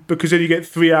 Because then you get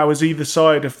 3 hours either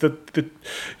side of the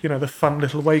the fun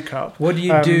little wake up. What do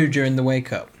you do during the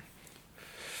wake up?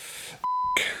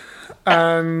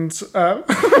 And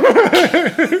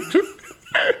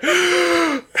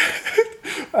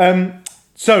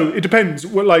so it depends.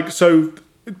 Well, like so,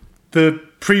 the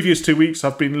previous 2 weeks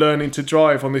I've been learning to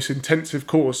drive on this intensive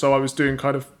course. So I was doing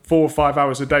kind of 4 or 5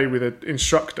 hours a day with an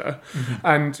instructor,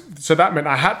 and so that meant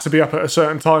I had to be up at a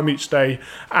certain time each day,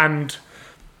 and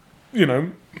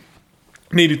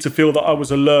needed to feel that I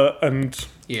was alert and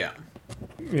Yeah.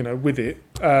 with it.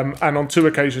 And on 2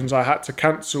 occasions I had to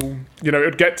cancel. It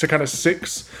would get to kind of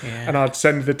 6, Yeah. and I'd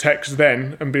send the text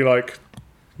then and be like,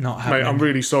 Not mate, happening. I'm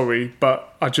really sorry,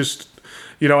 but I just,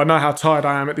 I know how tired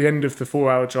I am at the end of the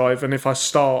 4-hour drive, and if I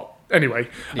start anyway.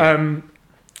 And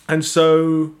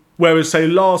so, whereas say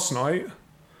last night,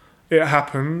 it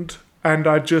happened, and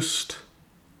I just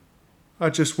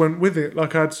went with it.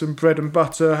 Like I had some bread and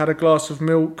butter, had a glass of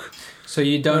milk. So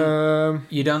you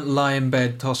don't lie in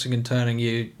bed tossing and turning.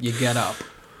 You get up.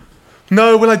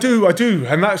 No, well, I do,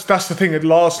 and that's the thing.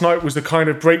 Last night was the kind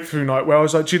of breakthrough night where I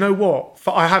was like, do you know what?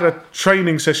 I had a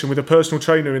training session with a personal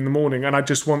trainer in the morning, and I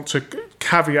just want to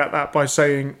caveat that by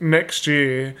saying next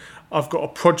year I've got a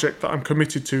project that I'm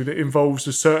committed to that involves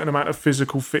a certain amount of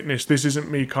physical fitness. This isn't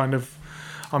me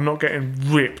I'm not getting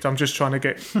ripped. I'm just trying to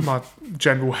get my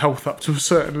general health up to a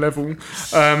certain level,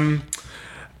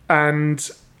 and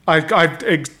I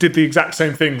did the exact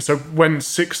same thing. So when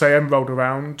 6 a.m. rolled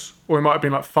around, or it might have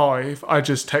been like 5, I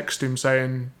just texted him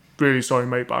saying, really sorry,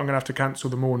 mate, but I'm going to have to cancel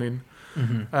the morning.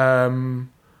 And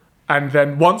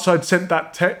then once I'd sent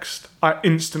that text, I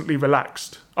instantly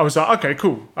relaxed. I was like, okay,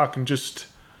 cool.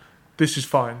 This is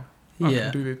fine. I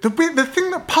can do this. The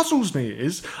thing that puzzles me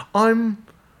is I'm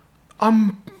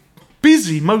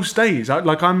busy most days.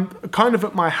 I'm kind of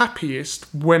at my happiest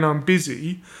when I'm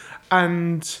busy,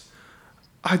 and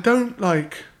I don't know.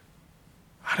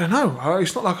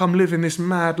 It's not like I'm living this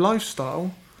mad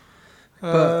lifestyle.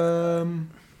 But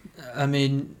I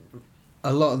mean,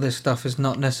 a lot of this stuff is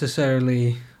not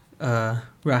necessarily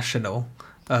rational.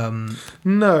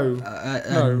 No.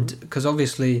 And because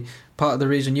obviously part of the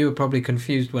reason you were probably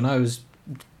confused when I was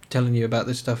telling you about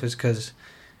this stuff is because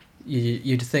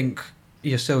you'd think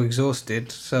you're so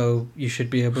exhausted, so you should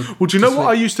be able. Well, do you know what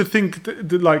I used to think?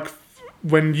 Like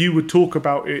when you would talk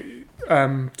about it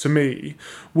to me,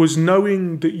 was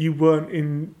knowing that you weren't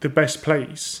in the best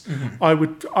place.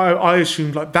 I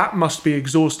assumed like that must be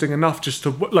exhausting enough just to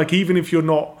like, even if you're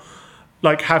not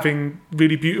like having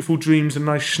really beautiful dreams and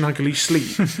nice snuggly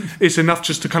sleep, it's enough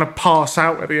just to kind of pass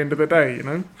out at the end of the day,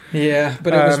 Yeah,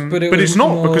 but but it's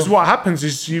not, because what happens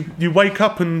is you wake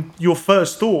up and your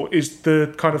first thought is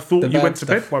the kind of thought The you bad went to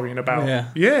stuff. bed worrying about.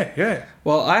 Yeah.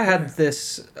 Well, I had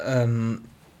this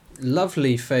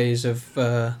lovely phase of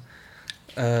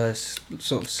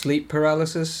sort of sleep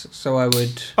paralysis. So I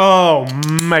would. Oh,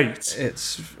 mate!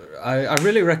 I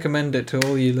really recommend it to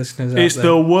all you listeners out It's there.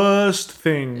 the worst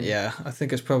thing. Yeah, I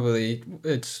think it's probably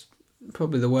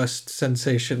the worst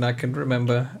sensation I can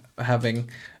remember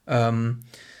having.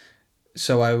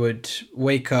 So I would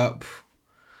wake up.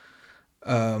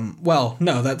 Well,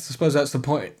 no, I suppose that's the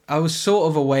point. I was sort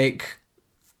of awake,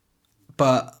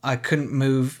 but I couldn't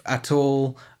move at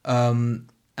all.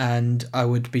 And I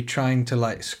would be trying to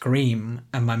like scream,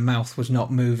 and my mouth was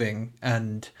not moving,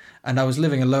 and I was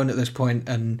living alone at this point,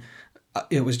 and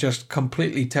it was just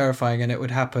completely terrifying. And it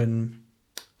would happen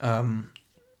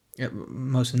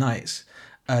most nights,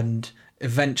 and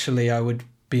eventually I would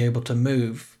be able to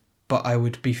move, but I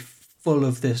would be full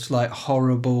of this like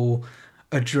horrible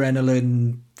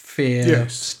adrenaline fear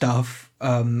stuff,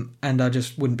 and I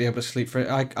just wouldn't be able to sleep for it.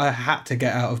 I had to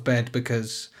get out of bed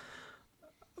because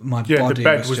my body the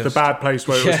bed was just... the bad place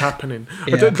where it was happening.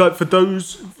 Yeah. I don't, like for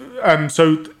those,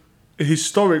 so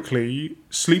historically,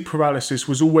 sleep paralysis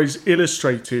was always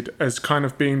illustrated as kind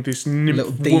of being this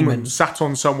nymph woman sat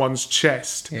on someone's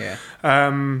chest. Yeah.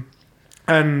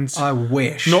 And I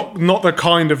wish not the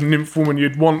kind of nymph woman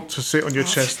you'd want to sit on your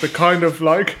chest, the kind of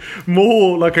like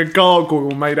more like a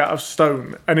gargoyle made out of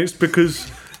stone. And it's because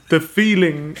the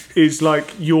feeling is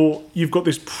like you've got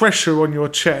this pressure on your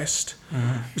chest,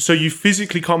 so you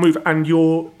physically can't move, and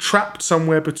you're trapped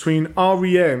somewhere between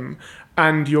REM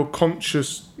and your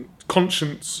conscience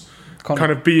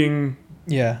kind of being...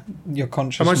 Yeah, your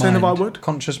conscious mind. Am I saying the right word?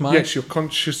 Conscious mind? Yes, your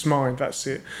conscious mind, that's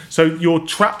it. So you're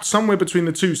trapped somewhere between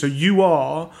the two. So you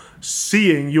are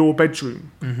seeing your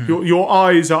bedroom. Mm-hmm. Your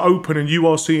eyes are open and you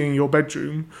are seeing your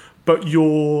bedroom, but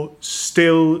you're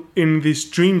still in this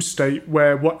dream state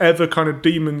where whatever kind of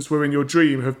demons were in your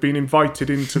dream have been invited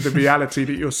into the reality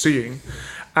that you're seeing.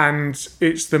 And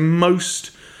it's the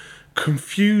most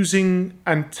confusing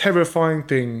and terrifying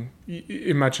thing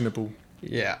imaginable.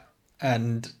 Yeah,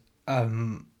 and...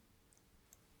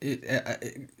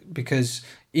 because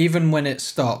even when it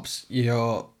stops,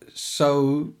 you're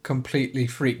so completely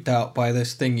freaked out by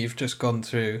this thing you've just gone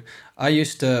through. I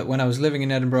used to, when I was living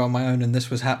in Edinburgh on my own and this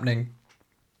was happening,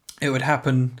 it would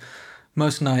happen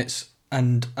most nights,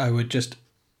 and I would just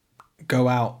go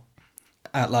out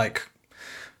at like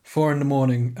 4 a.m.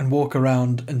 and walk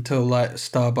around until like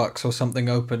Starbucks or something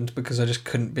opened, because I just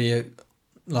couldn't be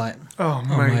like on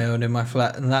my own in my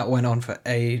flat, and that went on for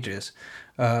ages.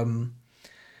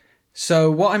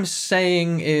 So what I'm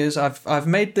saying is I've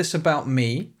made this about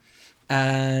me,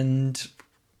 and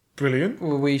brilliant.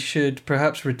 We should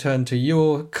perhaps return to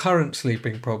your current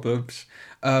sleeping problems.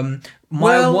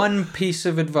 My one piece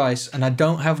of advice, and I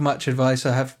don't have much advice,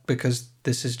 I have because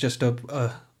this is just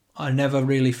I never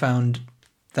really found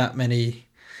that many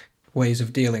ways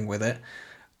of dealing with it,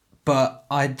 but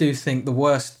I do think the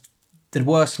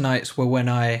worst nights were when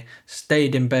I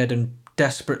stayed in bed and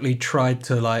desperately tried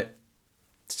to like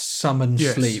summon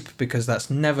sleep, because that's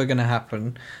never going to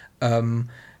happen.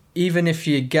 Even if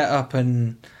you get up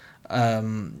and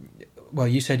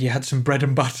you said you had some bread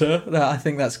and butter, I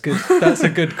think that's good. That's a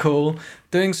good call.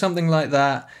 Doing something like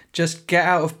that, just get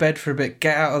out of bed for a bit,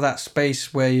 get out of that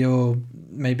space where you're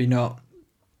maybe not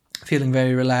feeling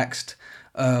very relaxed,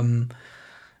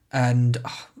 and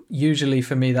usually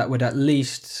for me that would at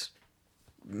least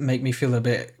make me feel a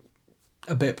bit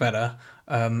better,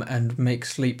 and make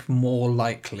sleep more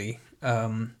likely.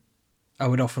 I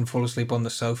would often fall asleep on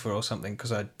the sofa or something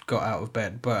because I got out of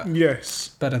bed, but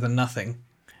better than nothing.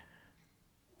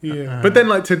 Yeah, but then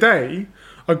like today,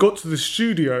 I got to the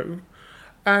studio,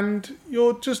 and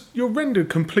you're rendered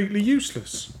completely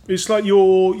useless. It's like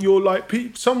you're like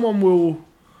someone will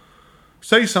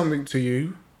say something to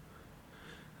you,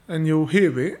 and you'll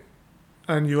hear it,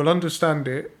 and you'll understand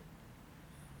it,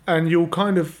 and you'll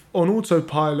kind of on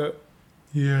autopilot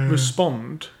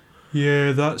respond.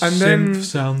 Yeah, that and synth then,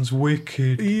 sounds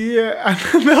wicked. Yeah,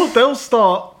 and they'll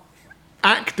start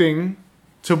acting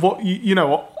to what you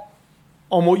know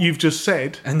on what you've just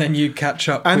said, and then you catch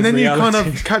up. And with then reality. You kind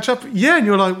of catch up. Yeah, and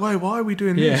you're like, wait, why are we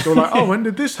doing this? Or like, oh, when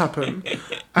did this happen?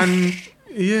 And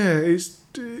yeah, it's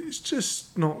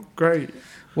just not great.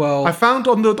 Well, I found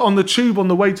on the tube on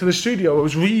the way to the studio, I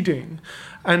was reading,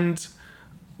 and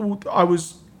I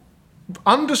was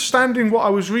understanding what I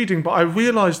was reading, but I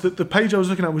realised that the page I was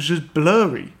looking at was just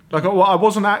blurry. Like I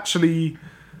wasn't actually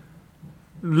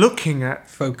looking at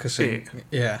focusing.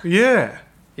 It.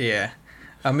 Yeah.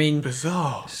 I mean,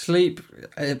 bizarre. Sleep.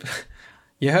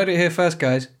 You heard it here first,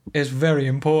 guys. It's very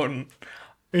important.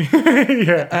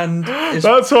 Yeah, and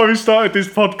that's why we started this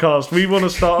podcast. We want to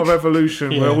start a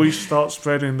revolution where we start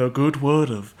spreading the good word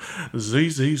of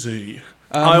ZZZ.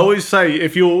 I always say,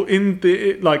 if you're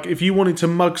if you wanted to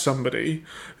mug somebody,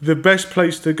 the best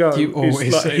place to go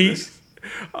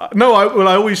No,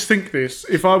 I always think this.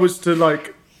 If I was to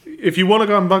if you want to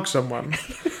go and mug someone,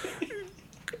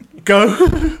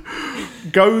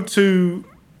 go to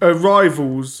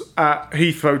arrivals at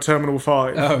Heathrow Terminal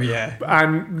 5. Oh, yeah.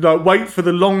 And wait for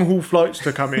the long haul flights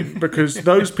to come in, because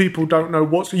those people don't know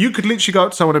what's... You could literally go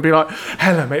up to someone and be like,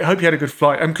 hello, mate, I hope you had a good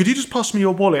flight. Could you just pass me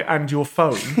your wallet and your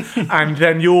phone? And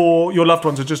then your loved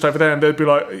ones are just over there, and they'd be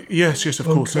like, yes, of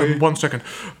course. 1 second.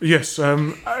 Yes,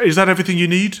 is that everything you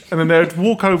need? And then they'd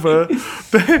walk over.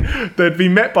 They'd be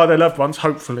met by their loved ones,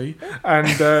 hopefully.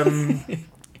 And...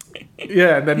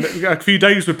 Yeah, and then a few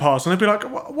days would pass, and I'd be like,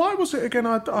 "Why was it again?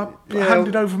 I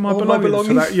handed over my all my belongings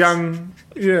to that young,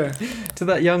 To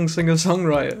that young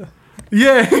singer-songwriter.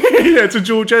 yeah, to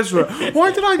George Ezra.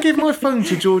 Why did I give my phone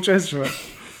to George Ezra?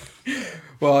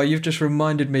 Well, you've just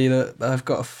reminded me that I've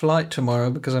got a flight tomorrow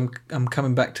because I'm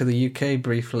coming back to the UK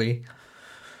briefly.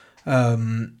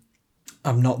 I'm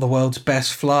not the world's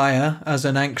best flyer as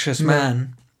an anxious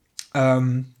man.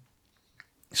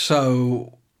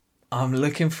 So I'm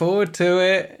looking forward to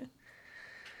it.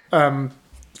 A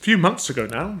few months ago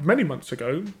now, many months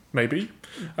ago, maybe,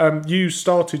 you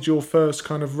started your first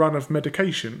kind of run of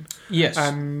medication. Yes.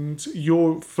 And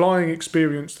your flying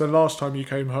experience the last time you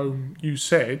came home, you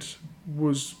said,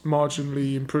 was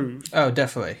marginally improved. Oh,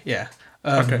 definitely, yeah.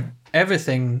 Okay.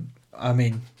 Everything, I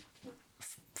mean,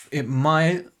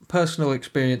 my personal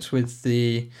experience with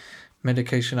the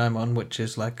medication I'm on, which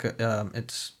is like,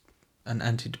 it's an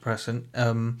antidepressant,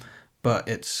 but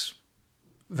it's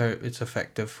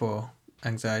effective for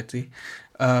anxiety.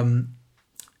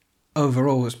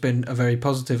 Overall, it's been a very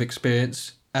positive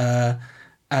experience,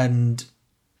 and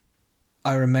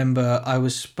I remember I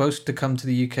was supposed to come to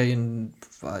the UK in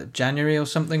January or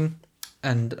something,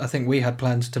 and I think we had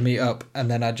plans to meet up,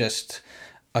 and then I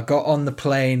got on the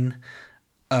plane,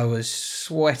 I was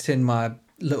sweating my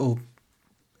little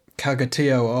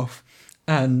cagatillo off,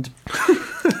 and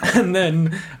and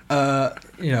then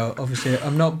obviously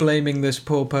I'm not blaming this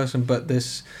poor person, but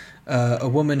this a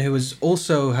woman who was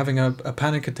also having a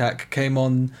panic attack came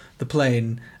on the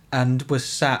plane and was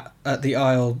sat at the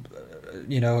aisle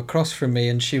across from me,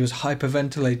 and she was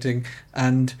hyperventilating,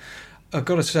 and I've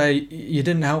got to say, you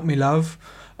didn't help me, love.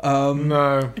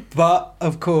 No. But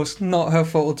of course, not her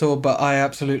fault at all, but I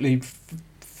absolutely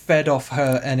fed off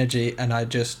her energy, and I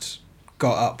just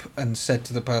got up and said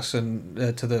to the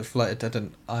person, to the flight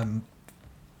attendant, I'm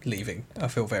leaving. I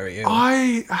feel very ill.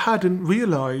 I hadn't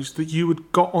realised that you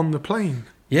had got on the plane.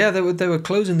 Yeah, they were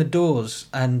closing the doors,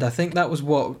 and I think that was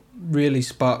what really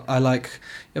sparked. I like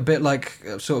a bit like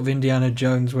sort of Indiana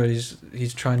Jones, where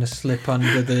he's trying to slip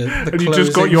under the And closing. you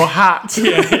just got your hat.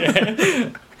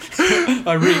 Yeah.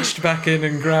 I reached back in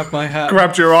and grabbed my hat.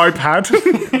 Grabbed your iPad.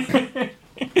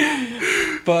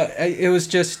 But it was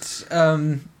just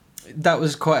that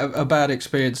was quite a bad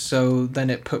experience. So then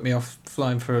it put me off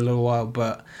flying for a little while.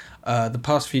 But the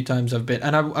past few times I've been,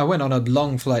 and I went on a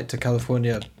long flight to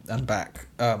California and back,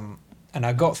 and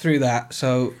I got through that.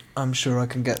 So I'm sure I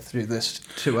can get through this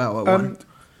 2-hour one.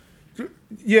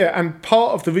 Yeah, and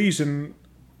part of the reason,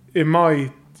 in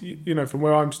my, from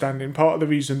where I'm standing, part of the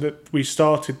reason that we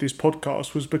started this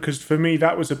podcast was because for me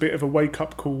that was a bit of a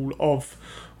wake-up call of,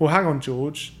 well, hang on,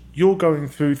 George, you're going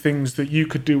through things that you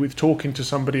could do with talking to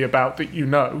somebody about that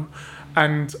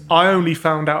and I only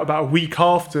found out about a week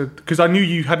after, because I knew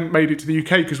you hadn't made it to the UK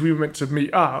because we were meant to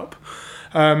meet up,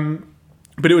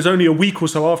 but it was only a week or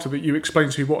so after that you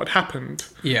explained to me what had happened.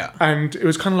 Yeah. And it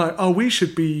was kind of like, oh, we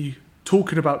should be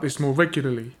talking about this more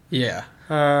regularly. Yeah.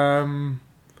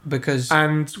 Because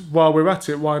and while we're at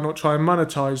it, why not try and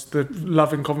monetize the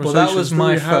loving conversations? Well, that was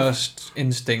my we have? first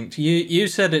instinct. You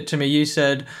said it to me. You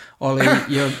said, Ollie,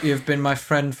 you've been my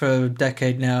friend for a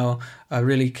decade now. I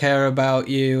really care about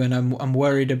you, and I'm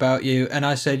worried about you. And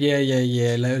I said, yeah.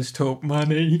 Let's talk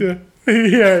money. Yeah.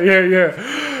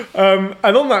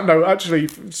 And on that note, actually,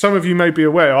 some of you may be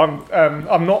aware,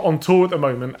 I'm not on tour at the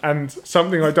moment, and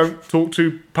something I don't talk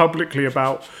too publicly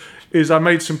about is I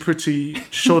made some pretty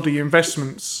shoddy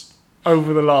investments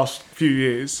over the last few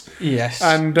years. Yes,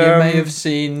 and you may have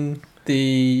seen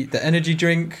the energy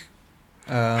drink.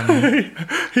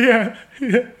 Yeah.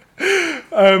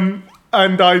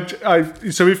 And I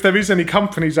so if there is any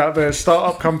companies out there,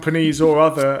 startup companies or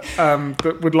other,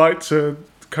 that would like to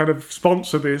kind of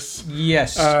sponsor this,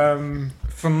 yes,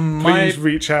 please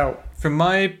reach out. From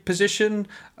my position,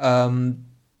 I'm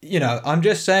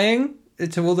just saying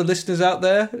to all the listeners out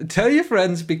there, tell your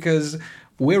friends, because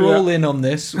we're all in on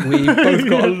this. We both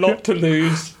got a lot to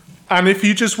lose. And if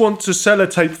you just want to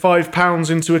sellotape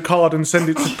 £5 into a card and send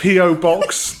it to P.O.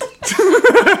 Box.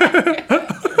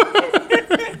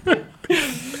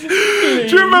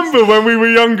 Do you remember when we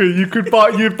were younger, you'd buy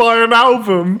an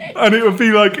album and it would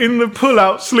be like in the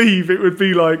pull-out sleeve, it would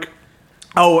be like,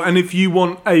 oh, and if you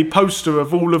want a poster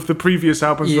of all of the previous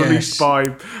albums released by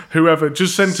whoever,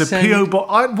 just send to P.O.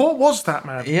 Box. What was that,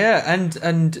 man? Yeah,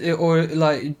 or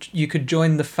like you could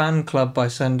join the fan club by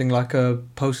sending like a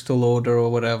postal order or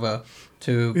whatever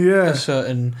to a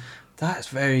certain. That's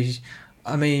very.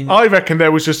 I mean, I reckon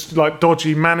there was just like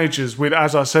dodgy managers with,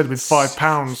 as I said, with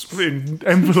 £5 in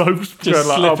envelopes. Just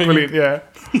like, oh, brilliant, yeah.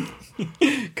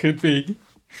 Could be.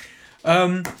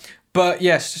 But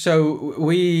yes, so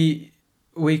we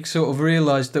we sort of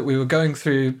realised that we were going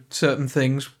through certain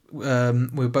things. We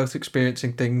were both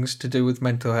experiencing things to do with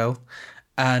mental health,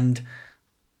 and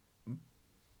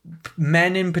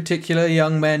men in particular,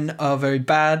 young men, are very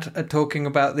bad at talking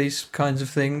about these kinds of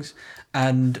things.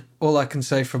 And all I can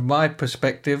say from my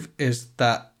perspective is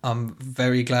that I'm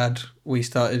very glad we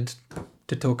started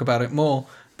to talk about it more,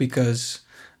 because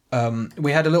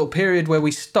we had a little period where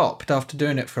we stopped after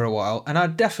doing it for a while, and I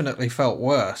definitely felt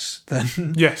worse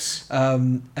than... Yes. Now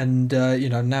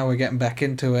we're getting back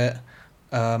into it.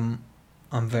 I'm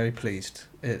very pleased.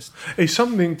 It's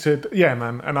something to, yeah,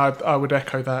 man, and I would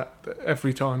echo that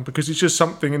every time, because it's just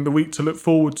something in the week to look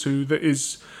forward to that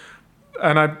is,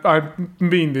 and I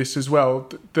mean this as well,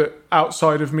 that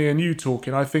outside of me and you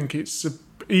talking, I think it's,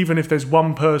 even if there's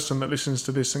one person that listens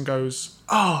to this and goes,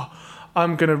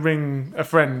 I'm going to ring a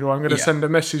friend, or I'm going to send a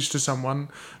message to someone,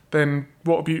 then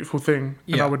what a beautiful thing.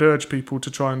 And I would urge people to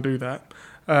try and do that.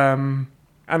 And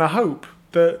I hope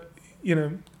that,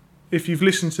 if you've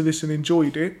listened to this and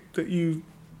enjoyed it, that you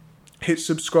hit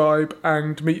subscribe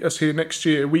and meet us here next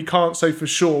year. We can't say for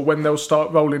sure when they'll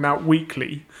start rolling out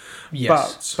weekly.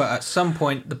 Yes, but at some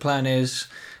point the plan is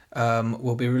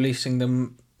we'll be releasing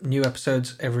them new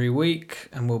episodes every week,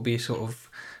 and we'll be sort of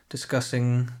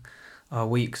discussing our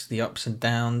weeks, the ups and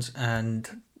downs,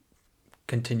 and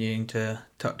continuing to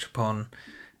touch upon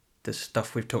the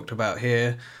stuff we've talked about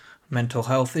here, mental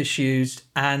health issues,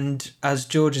 and as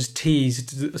George has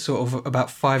teased sort of about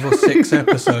 5 or 6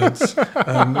 episodes,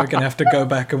 we're going to have to go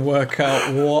back and work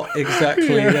out what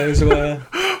exactly those were.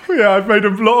 Yeah, I've made a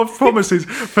lot of promises.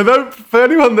 For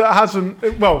anyone that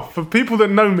hasn't, well, for people that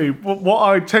know me, what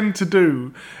I tend to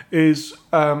do is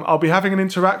I'll be having an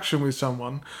interaction with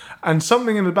someone, and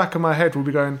something in the back of my head will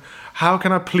be going, how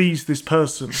can I please this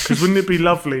person? Because wouldn't it be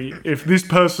lovely if this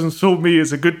person saw me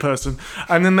as a good person?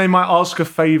 And then they might ask a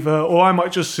favour, or I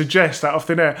might just suggest out of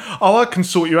thin air, I can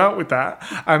sort you out with that.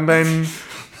 And then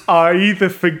I either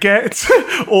forget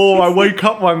or I wake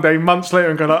up one day months later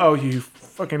and go like, oh, you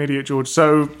fucking idiot, George.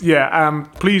 So yeah,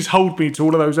 please hold me to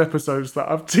all of those episodes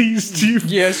that I've teased you.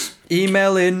 Yes,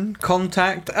 email in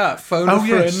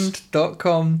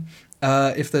contact@phoneafriend.com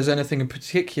if there's anything in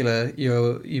particular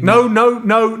you No,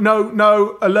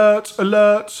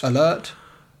 alert.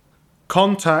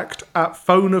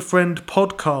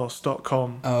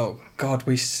 Contact@phoneafriendpodcast.com. Oh God,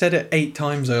 we said it 8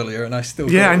 times earlier and I still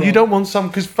got it and you wrong. don't want some,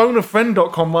 because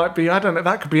phoneafriend.com might be, I don't know,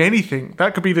 that could be anything.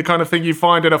 That could be the kind of thing you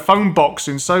find in a phone box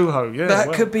in Soho. Yeah,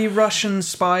 that could be Russian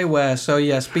spyware, so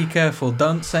yes, be careful.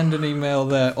 Don't send an email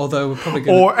there, although we're probably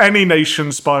going to... Or any nation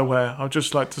spyware, I'd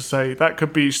just like to say. That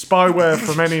could be spyware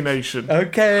from any nation.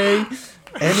 Okay,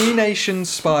 any nation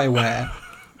spyware.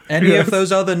 Any of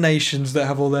those other nations that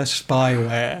have all their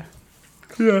spyware.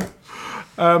 Yeah.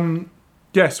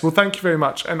 Yes, well, thank you very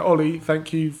much. And Ollie,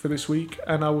 thank you for this week.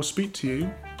 And I will speak to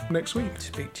you next week.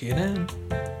 Speak to you then.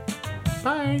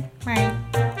 Bye.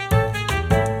 Bye.